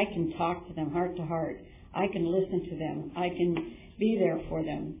I can talk to them heart to heart. I can listen to them. I can be there for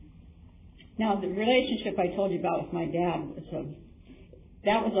them. Now, the relationship I told you about with my dad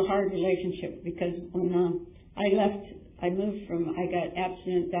that was a hard relationship, because when I got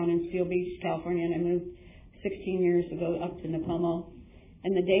abstinent down in Seal Beach, California, and I moved 16 years ago up to Nipomo.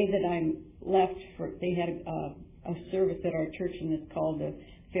 And the day that I left, they had a service at our church, and it's called the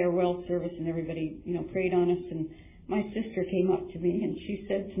farewell service, and everybody, you know, prayed on us. And my sister came up to me, and she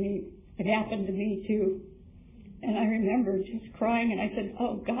said to me, it happened to me too. And I remember just crying, and I said,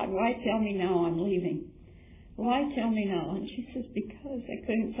 oh God, why tell me now I'm leaving? Why tell me now? And she says, because I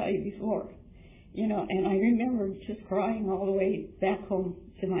couldn't tell you before. You know, and I remember just crying all the way back home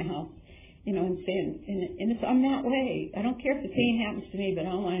to my house, you know, and saying, and it's, I'm that way. I don't care if the pain happens to me, but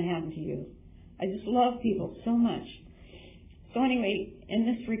I don't want it to happen to you. I just love people so much. So anyway, in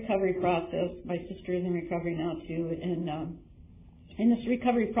this recovery process, my sister is in recovery now too, and in this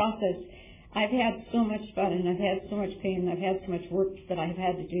recovery process, I've had so much fun, and I've had so much pain, and I've had so much work that I've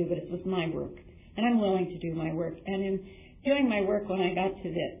had to do, but it was my work. And I'm willing to do my work. And in doing my work, when I got to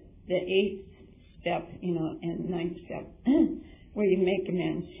the 8th step, you know, and 9th step, where you make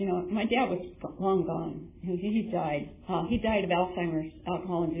amends, you know, my dad was long gone. He died. He died of Alzheimer's,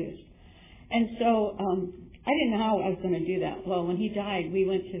 alcohol-induced. And so I didn't know how I was going to do that. Well, when he died, we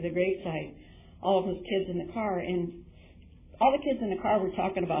went to the graveside, all of his kids in the car, and all the kids in the car were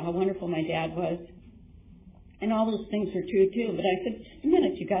talking about how wonderful my dad was. And all those things were true, too. But I said, just a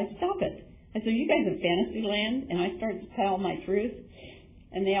minute, you guys, stop it. I said, you guys in fantasy land? And I started to tell my truth.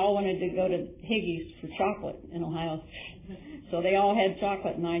 And they all wanted to go to Higgy's for chocolate in Ohio. So they all had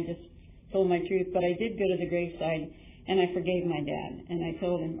chocolate, and I just told my truth. But I did go to the graveside, and I forgave my dad. And I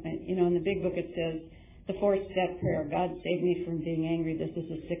told him, you know, in the big book it says, the 4th step prayer, God save me from being angry. This is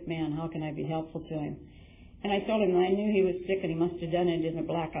a sick man. How can I be helpful to him? And I told him I knew he was sick and he must have done it in a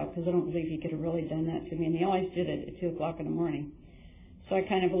blackout because I don't believe he could have really done that to me. And he always did it at 2 o'clock in the morning. So I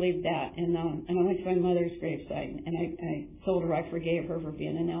kind of believed that. And I went to my mother's graveside and I told her I forgave her for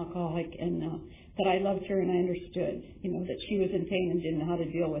being an alcoholic and that I loved her and I understood, that she was in pain and didn't know how to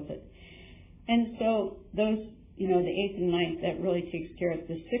deal with it. And so those, the 8th and 9th, that really takes care of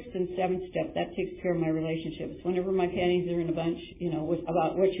the 6th and 7th step. That takes care of my relationships. Whenever my panties are in a bunch,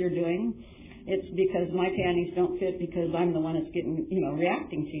 about what you're doing, it's because my panties don't fit because I'm the one that's getting,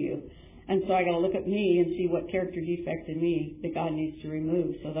 reacting to you. And so I got to look at me and see what character defect in me that God needs to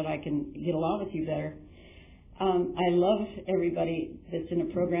remove so that I can get along with you better. I love everybody that's in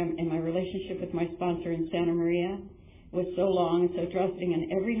the program, and my relationship with my sponsor in Santa Maria was so long and so trusting.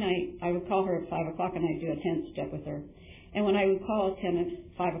 And every night I would call her at 5 o'clock and I'd do a 10th step with her. And when I would call at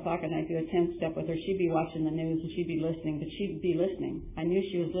 5 o'clock and I'd do a 10th step with her, she'd be watching the news and she'd be listening, but she'd be listening. I knew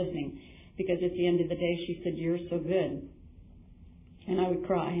she was listening because at the end of the day she said, "You're so good." And I would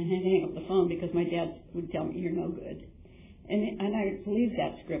cry and I'd hang up the phone because my dad would tell me, "You're no good." And I believed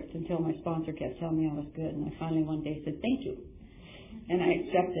that script until my sponsor kept telling me I was good. And I finally one day said, "Thank you." And I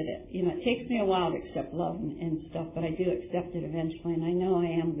accepted it. It takes me a while to accept love and stuff, but I do accept it eventually. And I know I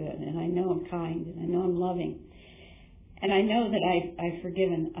am good. And I know I'm kind. And I know I'm loving. And I know that I've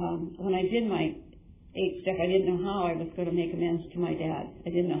forgiven. When I did my 8th step, I didn't know how I was going to make amends to my dad. I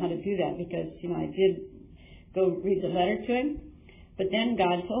didn't know how to do that because, I did go read the letter to him. But then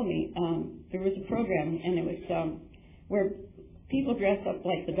God told me there was a program, and it was where people dress up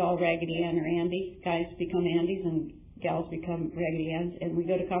like the doll Raggedy Ann or Andy. Guys become Andys and gals become Raggedy Anns, and we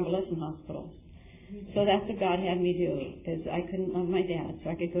go to convalescent hospitals. So that's what God had me do, is I couldn't love my dad,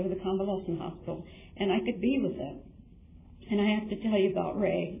 so I could go to the convalescent hospital, and I could be with them. And I have to tell you about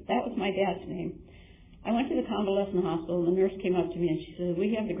Ray. That was my dad's name. I went to the convalescent hospital, and the nurse came up to me, and she said,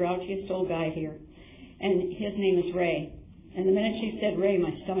 "We have the grouchiest old guy here, and his name is Ray." And the minute she said Ray,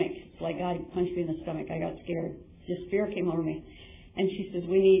 my stomach, it's like God punched me in the stomach. I got scared. Just fear came over me. And she says,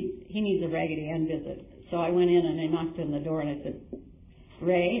 he needs a Raggedy Ann visit. So I went in and I knocked on the door and I said,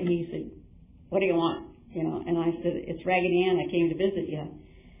 "Ray?" And he said, "What do you want?" And I said, "It's Raggedy Ann. I came to visit you."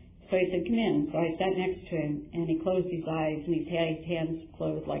 So he said, "Come in." So I sat next to him and he closed his eyes and he had his hands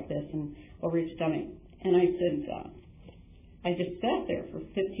closed like this and over his stomach. And I said, I just sat there for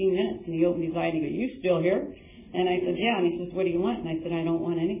 15 minutes and he opened his eye and he goes, "You still here?" And I said, "Yeah." And he says, "What do you want?" And I said, "I don't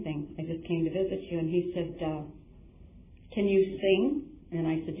want anything. I just came to visit you." And he said, "Can you sing?" And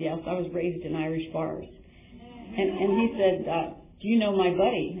I said, "Yes, I was raised in Irish bars." And he said, "Do you know my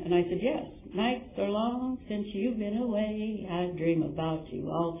buddy?" And I said, "Yes. Nights are long since you've been away. I dream about you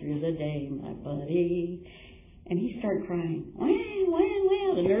all through the day, my buddy." And he started crying. Wah, wah,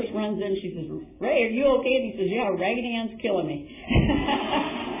 wah. The nurse runs in. She says, "Ray, are you okay?" And he says, "Yeah, Raggedy Ann's killing me."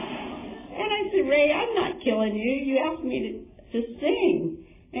 And I said, "Ray, I'm not killing you. You asked me to sing."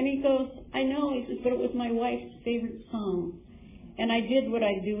 And he goes, "I know." He says, "But it was my wife's favorite song. And I did what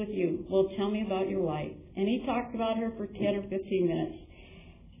I do with you." "Well, tell me about your wife." And he talked about her for 10 or 15 minutes.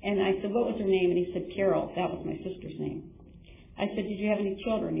 And I said, "What was her name?" And he said, "Carol." That was my sister's name. I said, "Did you have any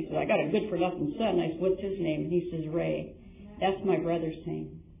children?" He said, "I got a good-for-nothing son." I said, "What's his name?" And he says, "Ray." That's my brother's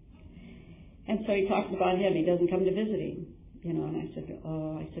name. And so he talks about him. He doesn't come to visit him. And I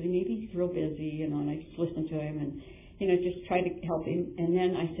said, "Maybe he's real busy," and I just listened to him and, just tried to help him. And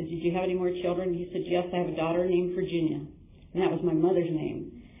then I said, "Did you have any more children?" He said, "Yes, I have a daughter named Virginia." And that was my mother's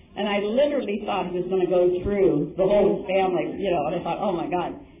name. And I literally thought he was going to go through the whole family, and I thought, oh my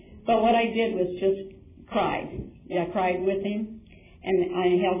God. But what I did was just cried. Yeah, I cried with him. And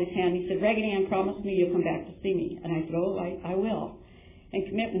I held his hand. He said, "Raggedy Ann, promise me you'll come back to see me." And I said, "Oh, I will." And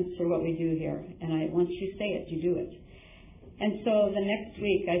commitments are what we do here. And once you say it, you do it. And so the next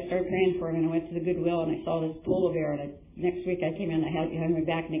week I started praying for him, and I went to the Goodwill and I saw this polar bear. And next week I came in and I held it behind my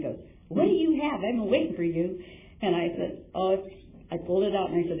back, and he goes, "What do you have? I've been waiting for you." And I said, I pulled it out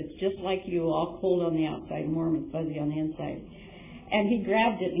and I said, "It's just like you, all cold on the outside, warm and fuzzy on the inside." And he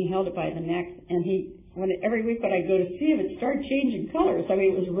grabbed it and he held it by the neck. And every week when I go to see him, it started changing colors. I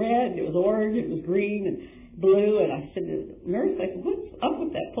mean, it was red, it was orange, it was green and blue. And I said to the nurse, I said, "What's up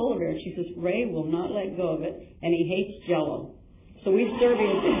with that polar bear?" She says, "Ray will not let go of it, and he hates Jell-O. So we serve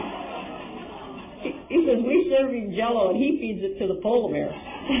him." He says, "We serve him Jell-O, and he feeds it to the polar bear."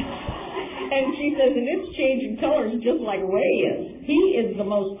 And she says, "And it's changing colors just like Ray is. He is the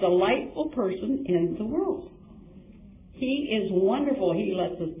most delightful person in the world. He is wonderful. He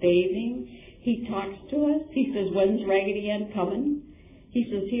lets us bathe him. He talks to us. He says, 'When's Raggedy Ann coming?' He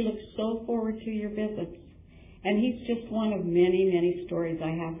says he looks so forward to your visits." And he's just one of many, many stories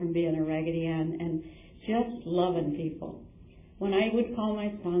I have from being a Raggedy Ann and just loving people. when I would call my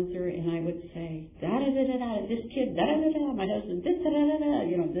sponsor and I would say, da-da-da-da-da, this kid, da-da-da-da, my husband, this, da-da-da-da,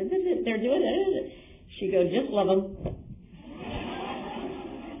 you know, they're doing da-da-da-da. She'd go, just love them.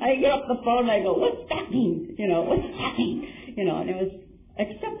 I get off the phone and I go, what's that mean? You know, what's that mean? You know, and it was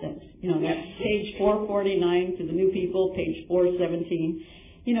acceptance. You know, that's page 449 to the new people, page 417.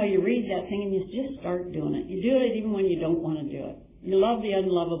 You know, you read that thing and you just start doing it. You do it even when you don't want to do it. You love the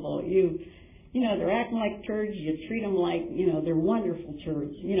unlovable. You know, they're acting like turds. You treat them like, you know, they're wonderful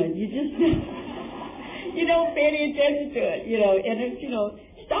turds. You know, you just, you don't pay any attention to it, you know, and it's, you know,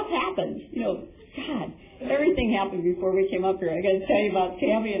 stuff happens. You know, God, everything happened before we came up here. I got to tell you about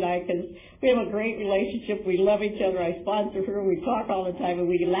Tammy and I, because we have a great relationship. We love each other. I sponsor her. We talk all the time, and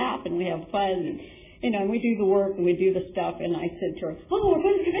we laugh, and we have fun. And, you know, and we do the work, and we do the stuff. And I said to her, oh, we're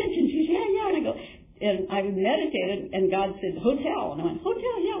going to convention. She said, yeah. And I go, and I meditated, and God said, hotel. And I went,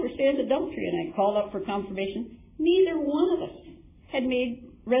 hotel, yeah, we're staying at the Doubletree. And I called up for confirmation. Neither one of us had made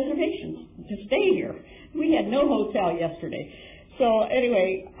reservations to stay here. We had no hotel yesterday. So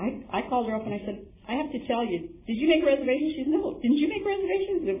anyway, I called her up and I said, I have to tell you, did you make reservations? She said, no. Didn't you make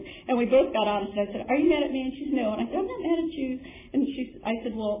reservations? And we both got honest. And I said, are you mad at me? And she said, no. And I said, I'm not mad at you. And I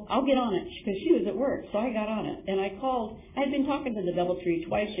said, well, I'll get on it, because she was at work. So I got on it. And I called. I had been talking to the Doubletree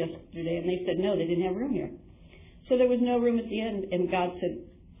twice yesterday, and they said, no, they didn't have room here. So there was no room at the end, and God said,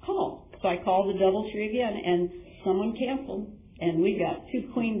 call. So I called the Doubletree again, and someone canceled. And we got 2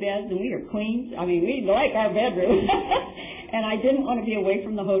 queen beds, and we are queens. I mean, we like our bedroom. And I didn't want to be away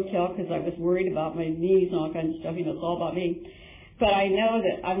from the hotel because I was worried about my knees and all kinds of stuff. You know, it's all about me. But I know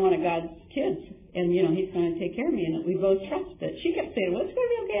that I'm one of God's kids, and, you know, He's going to take care of me, and we both trust it. She kept saying, well, it's going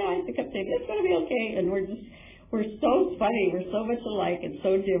to be okay. I kept saying, it's going to be okay. And we're so funny. We're so much alike and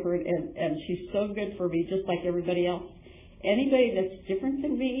so different, and she's so good for me, just like everybody else. Anybody that's different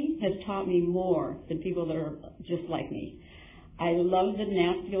than me has taught me more than people that are just like me. I love the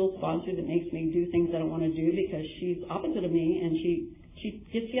nasty old sponsor that makes me do things I don't want to do, because she's opposite of me, and she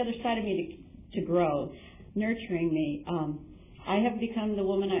gets the other side of me to grow, nurturing me. I have become the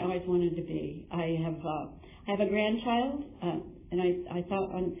woman I always wanted to be. I have a grandchild, and I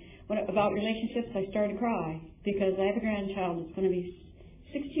thought about relationships. I started to cry because I have a grandchild that's going to be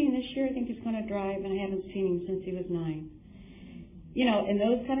 16 this year. I think he's going to drive, and I haven't seen him since he was 9. You know, and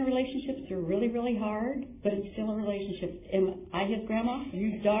those kind of relationships are really, really hard, but it's still a relationship. Am I his grandma?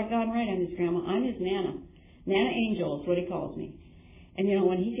 You doggone right I'm his grandma. I'm his Nana. Nana Angel is what he calls me. And, you know,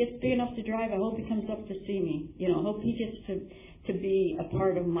 when he gets big enough to drive, I hope he comes up to see me. You know, I hope he gets to be a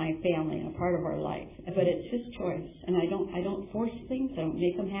part of my family and a part of our life. But it's his choice, and I don't force things. I don't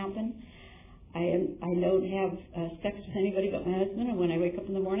make them happen. I don't have sex with anybody but my husband, and when I wake up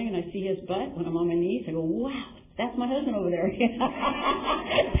in the morning and I see his butt, when I'm on my knees, I go, wow. That's my husband over there.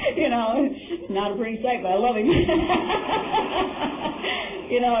 You know, not a pretty sight, but I love him.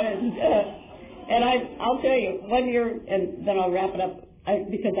 You know, and I'll tell you, one year, and then I'll wrap it up,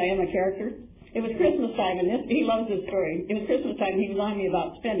 because I am a character. It was Christmas time, and he loves this story. It was Christmas time, and he was on me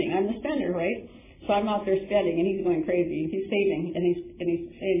about spending. I'm the spender, right? So I'm out there spending, and he's going crazy. He's saving, and he's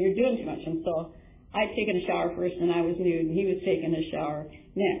saying, you're doing too much. And so I'd taken a shower first, and I was nude, and he was taking a shower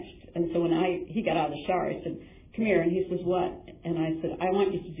next. And so when he got out of the shower, I said, come here. And he says, what? And I said, I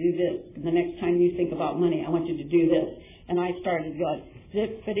want you to do this. And the next time you think about money, I want you to do this. And I started going,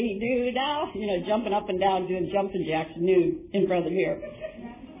 zippity-doo-dah, you know, jumping up and down, doing jumping jacks nude in front of the mirror.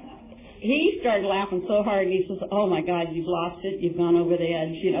 He started laughing so hard, and he says, oh, my God, you've lost it. You've gone over the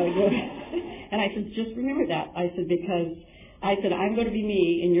edge, you know. And I said, just remember that. I said, because I'm going to be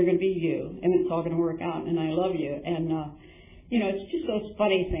me, and you're going to be you, and it's all going to work out, and I love you. And, you know, it's just those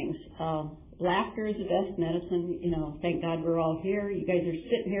funny things. Laughter is the best medicine. You know, thank God we're all here. You guys are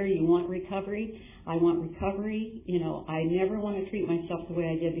sitting here. You want recovery. I want recovery. You know, I never want to treat myself the way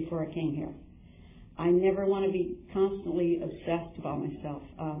I did before I came here. I never want to be constantly obsessed about myself.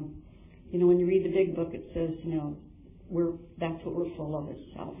 You know, when you read the big book, it says, you know, that's what we're full of, is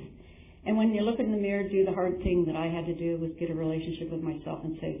self. And when you look in the mirror, do the hard thing that I had to do was get a relationship with myself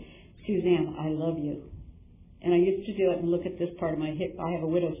and say, Suzanne, I love you. And I used to do it and look at this part of my hip. I have a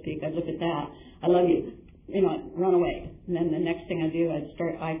widow's peak. I'd look at that. I love you. You know, run away. And then the next thing I do, I'd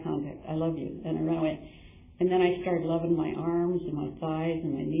start eye contact. I love you. And I run away. And then I started loving my arms and my thighs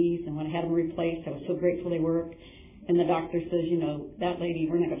and my knees. And when I had them replaced, I was so grateful they worked. And the doctor says, you know, that lady,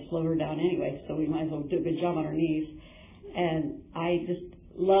 we're not going to slow her down anyway, so we might as well do a good job on her knees. And I just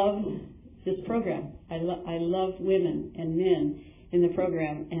love this program. I love women and men in the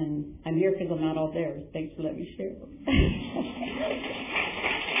program, and I'm here because I'm not all there. Thanks for letting me share.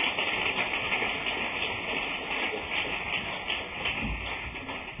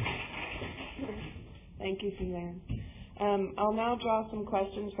 Thank you, Suzanne. I'll now draw some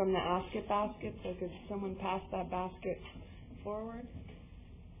questions from the Ask It basket, so could someone pass that basket forward?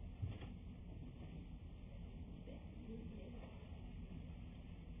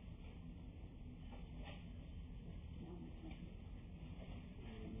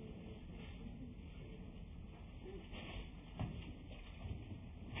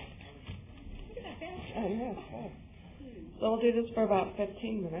 Oh, yes, good. So we'll do this for about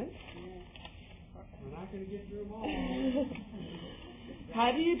 15 minutes. We're not going to get through them all.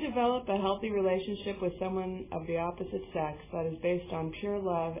 How do you develop a healthy relationship with someone of the opposite sex that is based on pure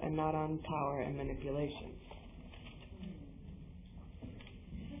love and not on power and manipulation?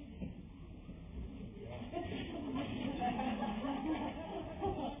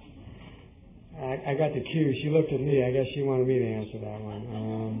 I got the cue. She looked at me. I guess she wanted me to answer that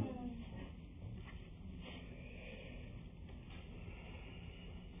one.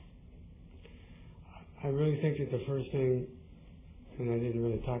 I really think that the first thing, and I didn't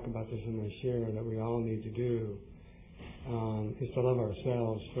really talk about this in my share, that we all need to do is to love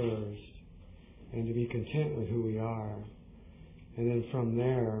ourselves first and to be content with who we are. And then from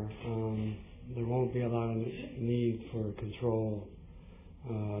there, there won't be a lot of need for control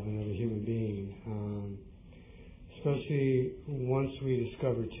of another human being. Especially once we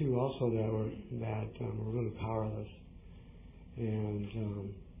discover, too, also that we're really powerless.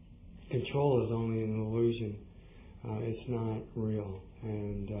 And control is only an illusion. It's not real.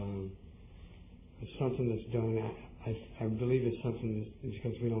 And it's something that's done. I believe it's something that's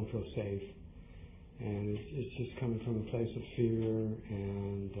because we don't feel safe. And it's just coming from a place of fear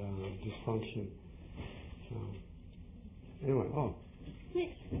and dysfunction. So, anyway,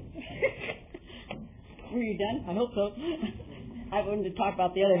 Were you done? I hope so. I wanted to talk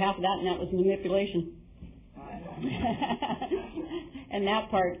about the other half of that, and that was manipulation. And that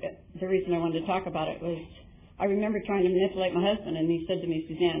part, the reason I wanted to talk about it was I remember trying to manipulate my husband, and he said to me,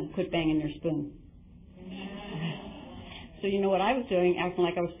 Suzanne, quit banging your spoon. So you know what I was doing? Acting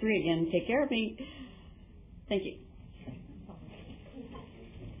like I was free again. Take care of me. Thank you.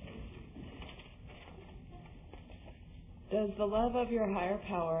 Does the love of your higher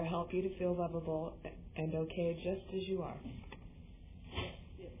power help you to feel lovable and okay just as you are?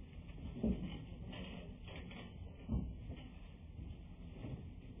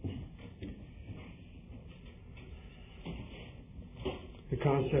 the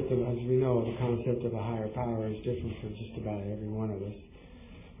concept of, as we know, the concept of a higher power is different for just about every one of us.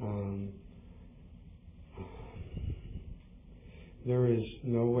 There is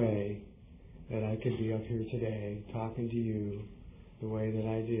no way that I could be up here today talking to you the way that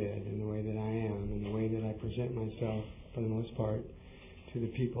I did and the way that I am and the way that I present myself, for the most part, to the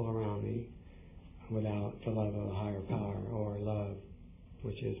people around me without the love of a higher power, or love,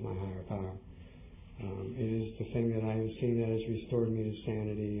 which is my higher power. It is the thing that I have seen that has restored me to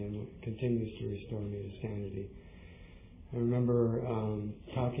sanity and continues to restore me to sanity. I remember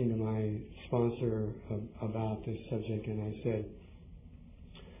talking to my sponsor about this subject, and I said,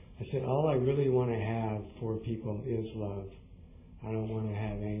 all I really want to have for people is love. I don't want to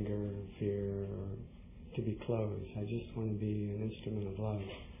have anger or fear or to be closed. I just want to be an instrument of love.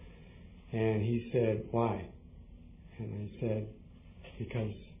 And he said, why? And I said,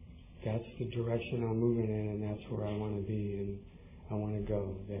 because that's the direction I'm moving in, and that's where I want to be, and I want to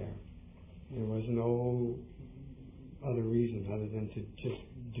go there. There was no other reason other than to just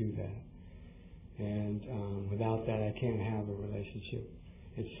do that. And without that, I can't have a relationship.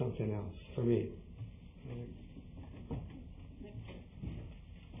 It's something else for me.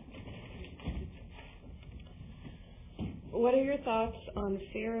 What are your thoughts on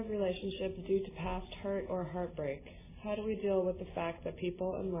fear of relationships due to past hurt or heartbreak? How do we deal with the fact that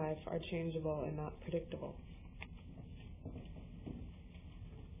people in life are changeable and not predictable?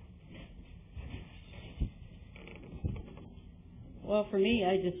 Well, for me,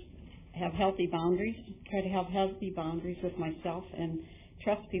 I just have healthy boundaries, try to have healthy boundaries with myself and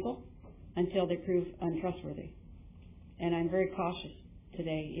trust people until they prove untrustworthy. And I'm very cautious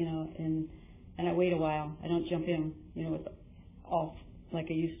today, and I wait a while. I don't jump in, with all like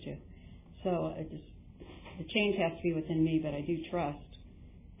I used to. So the change has to be within me, but I do trust,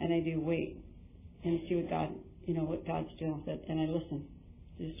 and I do wait and see what God's doing with it, and I listen.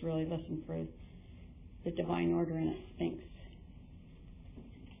 Just really listen for the divine order in it. Thanks.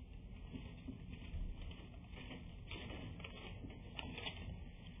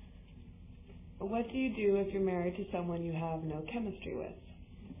 What do you do if you're married to someone you have no chemistry with?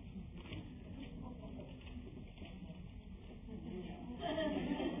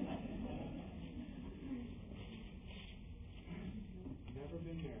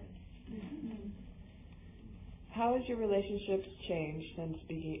 How has your relationships changed since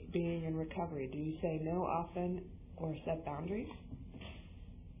being in recovery? Do you say no often or set boundaries?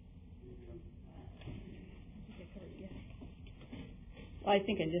 Well, I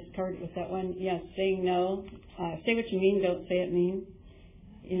think I just covered it with that one. Yes, saying no. Say what you mean, don't say it mean.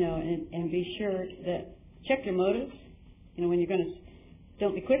 And be sure that check your motives. When you're going to,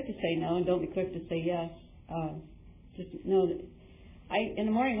 don't be quick to say no and don't be quick to say yes. Just know that in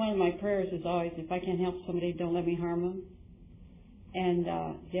the morning, one of my prayers is always, if I can't help somebody, don't let me harm them. And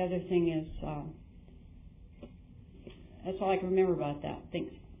the other thing is, that's all I can remember about that.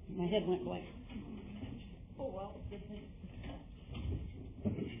 Thanks. My head went blank. Oh, well.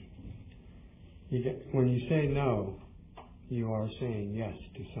 When you say no, you are saying yes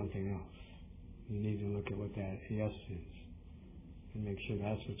to something else. You need to look at what that yes is and make sure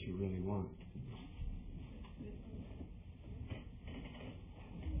that's what you really want.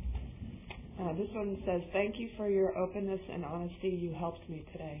 This one says, thank you for your openness and honesty. You helped me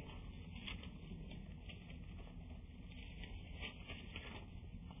today.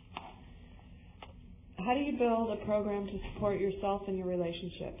 How do you build a program to support yourself and your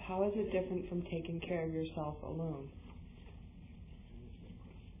relationship? How is it different from taking care of yourself alone?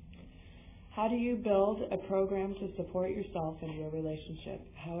 How do you build a program to support yourself and your relationship?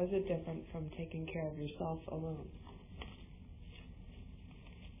 How is it different from taking care of yourself alone?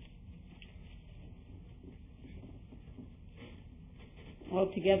 Well,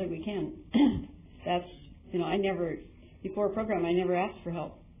 together we can. That's, before a program, I never asked for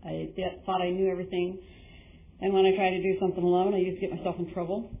help. I thought I knew everything. And when I tried to do something alone, I used to get myself in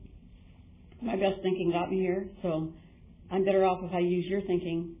trouble. My best thinking got me here, so I'm better off if I use your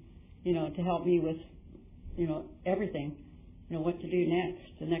thinking, to help me with, everything. What to do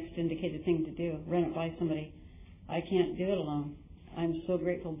next, the next indicated thing to do, run it by somebody. I can't do it alone. I'm so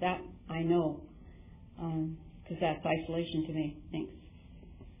grateful that I know, because that's isolation to me. Thanks.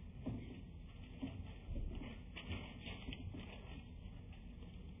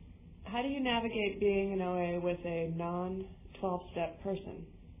 How do you navigate being in OA with a non-12-step person?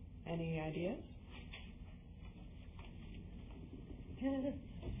 Any ideas?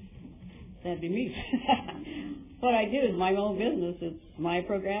 That'd be me. What I do is my own business. It's my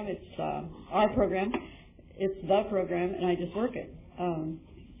program. It's our program. It's the program, and I just work it.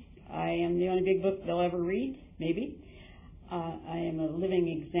 I am the only big book they'll ever read, maybe. I am a living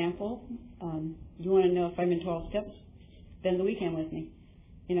example. You want to know if I'm in 12 steps? Spend the weekend with me.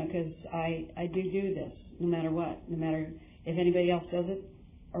 Because I do this no matter what, no matter if anybody else does it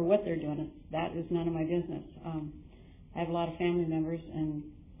or what they're doing. That is none of my business. I have a lot of family members, and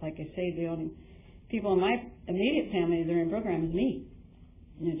like I say, the only people in my immediate family that are in program is me.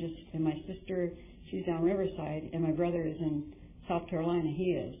 And my sister, she's down Riverside, and my brother is in South Carolina.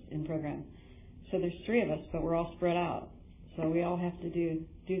 He is in program. So there's three of us, but we're all spread out. So we all have to do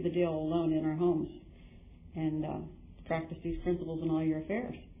the deal alone in our homes. And practice these principles in all your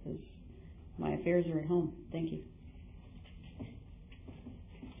affairs, because my affairs are at home. Thank you.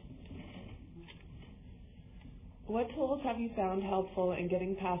 What tools have you found helpful in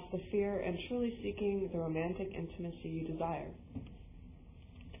getting past the fear and truly seeking the romantic intimacy you desire?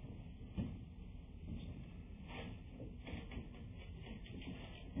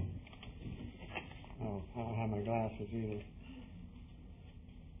 Oh, I don't have my glasses either.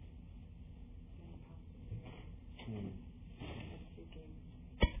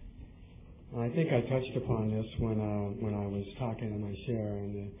 I think I touched upon this when I was talking in my share,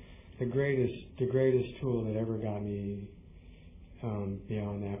 and the greatest tool that ever got me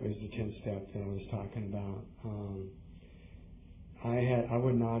beyond that was the 10-step that I was talking about. I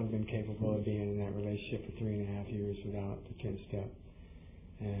would not have been capable of being in that relationship for 3.5 years without the 10-step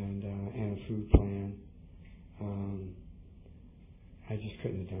and a food plan. I just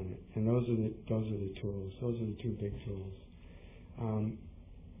couldn't have done it. And those are the tools. Those are the two big tools.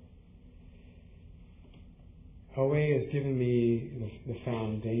 OA has given me the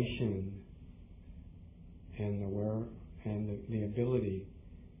foundation and the ability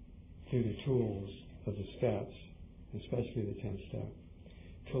through the tools of the steps, especially the 10-step,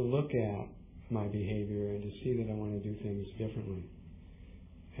 to look at my behavior and to see that I want to do things differently,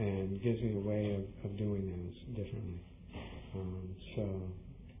 and gives me a way of doing those differently.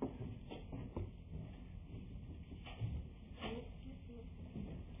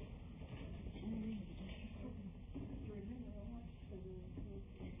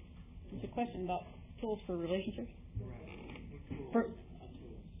 It's a question about tools for relationships.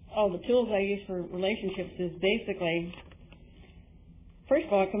 The tools I use for relationships is basically, first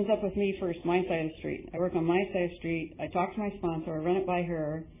of all, it comes up with me first, my side of the street. I work on my side of the street. I talk to my sponsor. I run it by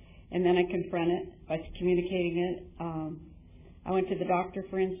her. and then I confront it by communicating it. I went to the doctor,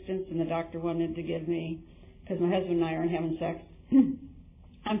 for instance, and the doctor wanted to give me, because my husband and I aren't having sex.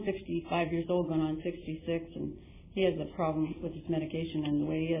 I'm 65 years old, going on 66, and he has a problem with his medication and the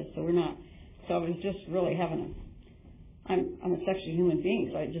way he is, so we're not. So I was just really having I'm a sexual human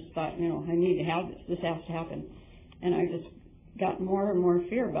being, so I just thought, I need to have this. This has to happen. And I just got more and more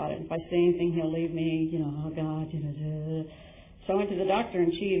fear about it. If I say anything, he'll leave me, oh God, So I went to the doctor,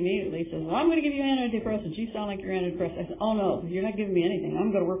 and she immediately says, well, I'm going to give you antidepressants. You sound like you're antidepressant. I said, oh no, you're not giving me anything.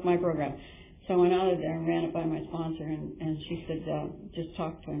 I'm going to work my program. So I went out of there and ran it by my sponsor, and she said, just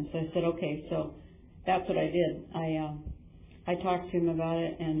talk to him. So I said, okay. So that's what I did. I talked to him about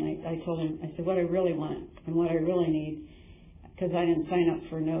it, and I told him, I said, what I really want and what I really need, because I didn't sign up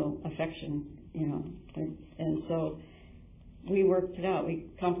for no affection, and so we worked it out. We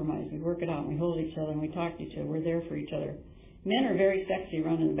compromised. We work it out. We hold each other, and we talk to each other. We're there for each other. Men are very sexy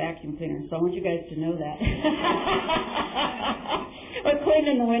running the vacuum cleaner, so I want you guys to know that. Or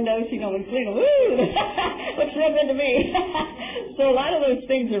cleaning the windows, when cleaning, woo, looks real good to me. So a lot of those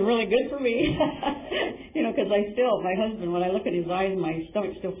things are really good for me, because my husband, when I look at his eyes, my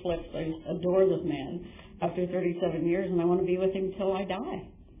stomach still flips. I just adore this man after 37 years, and I want to be with him till I die,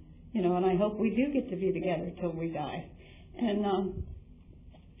 and I hope we do get to be together till we die. And,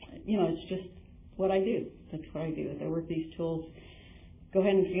 it's just what I do. That's what I do. Is I work these tools. Go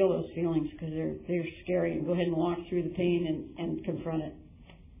ahead and feel those feelings, because they're scary. And go ahead and walk through the pain and confront it.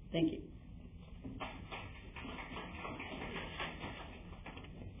 Thank you.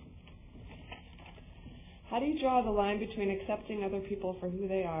 How do you draw the line between accepting other people for who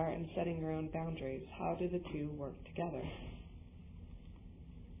they are and setting your own boundaries? How do the two work together?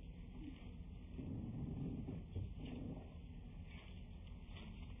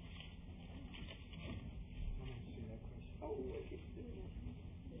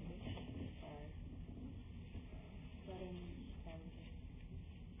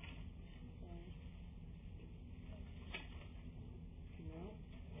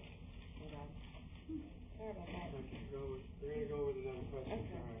 We're going to go with another question. Okay.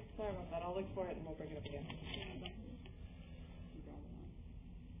 Sorry about that. I'll look for it and we'll bring it up again.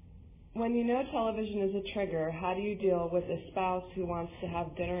 When you know television is a trigger, how do you deal with a spouse who wants to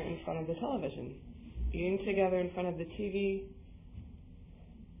have dinner in front of the television? Eating together in front of the TV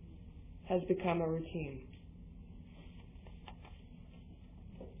has become a routine.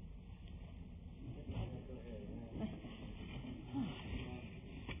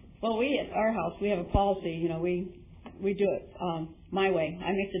 Well, we at our house, we have a policy, we do it my way.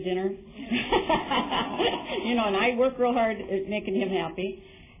 I make the dinner, and I work real hard at making him happy.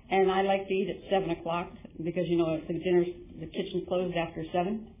 And I like to eat at 7 o'clock because, the kitchen's closed after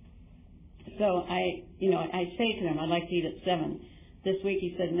 7. So I say to him, I'd like to eat at 7. This week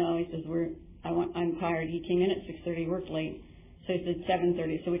he said no. He says I'm tired. He came in at 6:30, worked late, so he said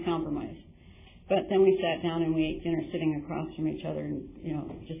 7:30. So we compromised. But then we sat down and we ate dinner sitting across from each other, and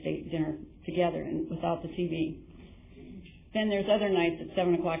just ate dinner together and without the TV. Then there's other nights at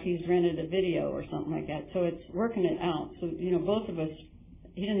 7 o'clock he's rented a video or something like that. So it's working it out. So both of us.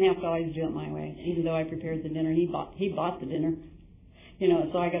 He didn't have to always do it my way, even though I prepared the dinner. He bought the dinner,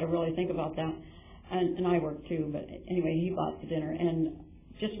 so I got to really think about that. And I work too, but anyway, he bought the dinner. And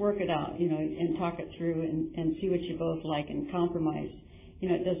just work it out, and talk it through and see what you both like and compromise.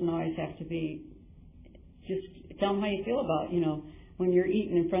 It doesn't always have to be, just tell them how you feel about, when you're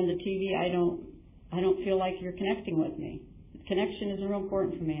eating in front of the TV, I don't feel like you're connecting with me. Connection is real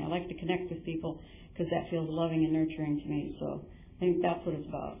important for me. I like to connect with people because that feels loving and nurturing to me. So I think that's what it's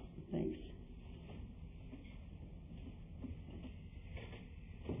about. Thanks.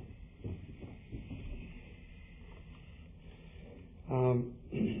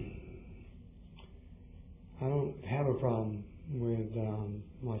 I don't have a problem with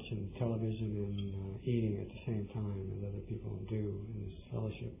watching television and eating at the same time as other people do in this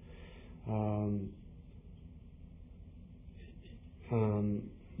fellowship.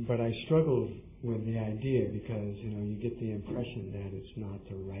 But I struggle with the idea because, you get the impression that it's not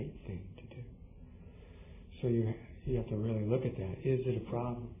the right thing to do. So you have to really look at that. Is it a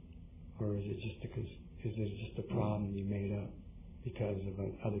problem? Or is it just a problem you made up because of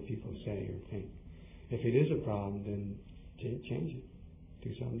what other people say or think? If it is a problem, then change it.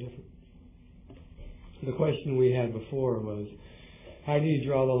 Do something different. The question we had before was, how do you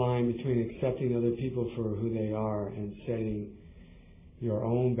draw the line between accepting other people for who they are and setting your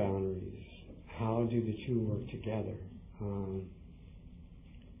own boundaries? How do the two work together?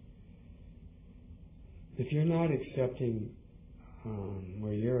 If you're not accepting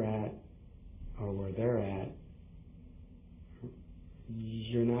where you're at or where they're at,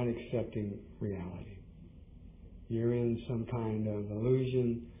 you're not accepting reality. You're in some kind of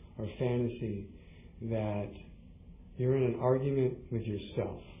illusion or fantasy that you're in an argument with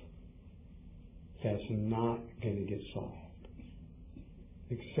yourself that's not going to get solved.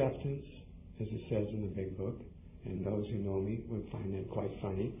 Acceptance, as it says in the Big Book, and those who know me would find that quite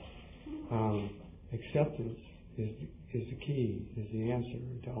funny. Acceptance is the key, is the answer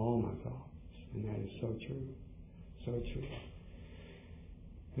to all my problems, and that is so true, so true.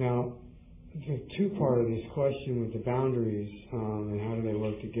 Now, the two part of this question with the boundaries and how do they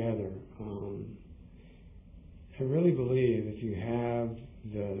work together, I really believe if you have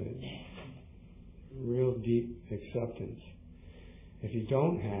the real deep acceptance, if you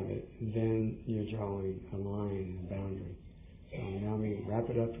don't have it, then you're drawing a line and a boundary. So now we wrap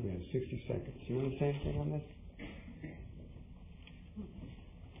it up. We have 60 seconds. You want to say anything on this?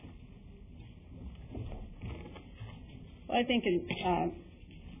 Well, I think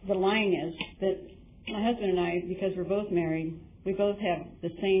the line is that my husband and I, because we're both married, we both have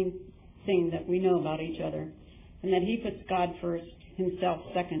the same thing that we know about each other, and that he puts God first, himself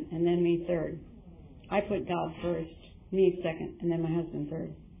second, and then me third. I put God first, me second, and then my husband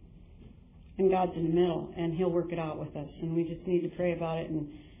third. And God's in the middle, and he'll work it out with us. And we just need to pray about it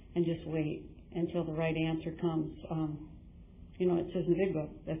and just wait until the right answer comes. It says in the Big Book,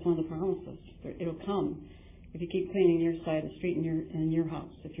 that's one of the promises. It'll come. If you keep cleaning your side of the street in your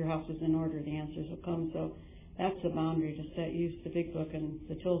house, if your house is in order, the answers will come. So that's the boundary to set. Use the Big Book, and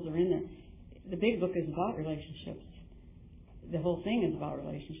the tools are in there. The Big Book is about relationships. The whole thing is about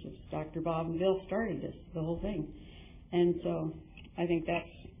relationships. Dr. Bob and Bill started this, the whole thing. And so I think that's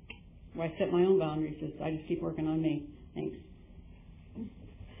why I set my own boundaries, is I just keep working on me. Thanks.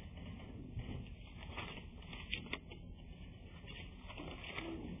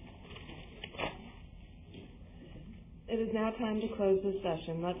 It is now time to close the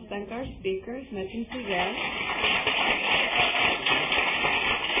session. Let's thank our speakers, Mitch and Suzanne.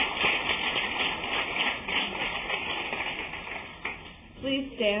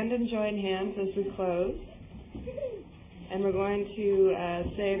 Please stand and join hands as we close. And we're going to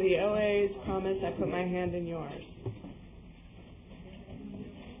say the OA's promise, I put my hand in yours.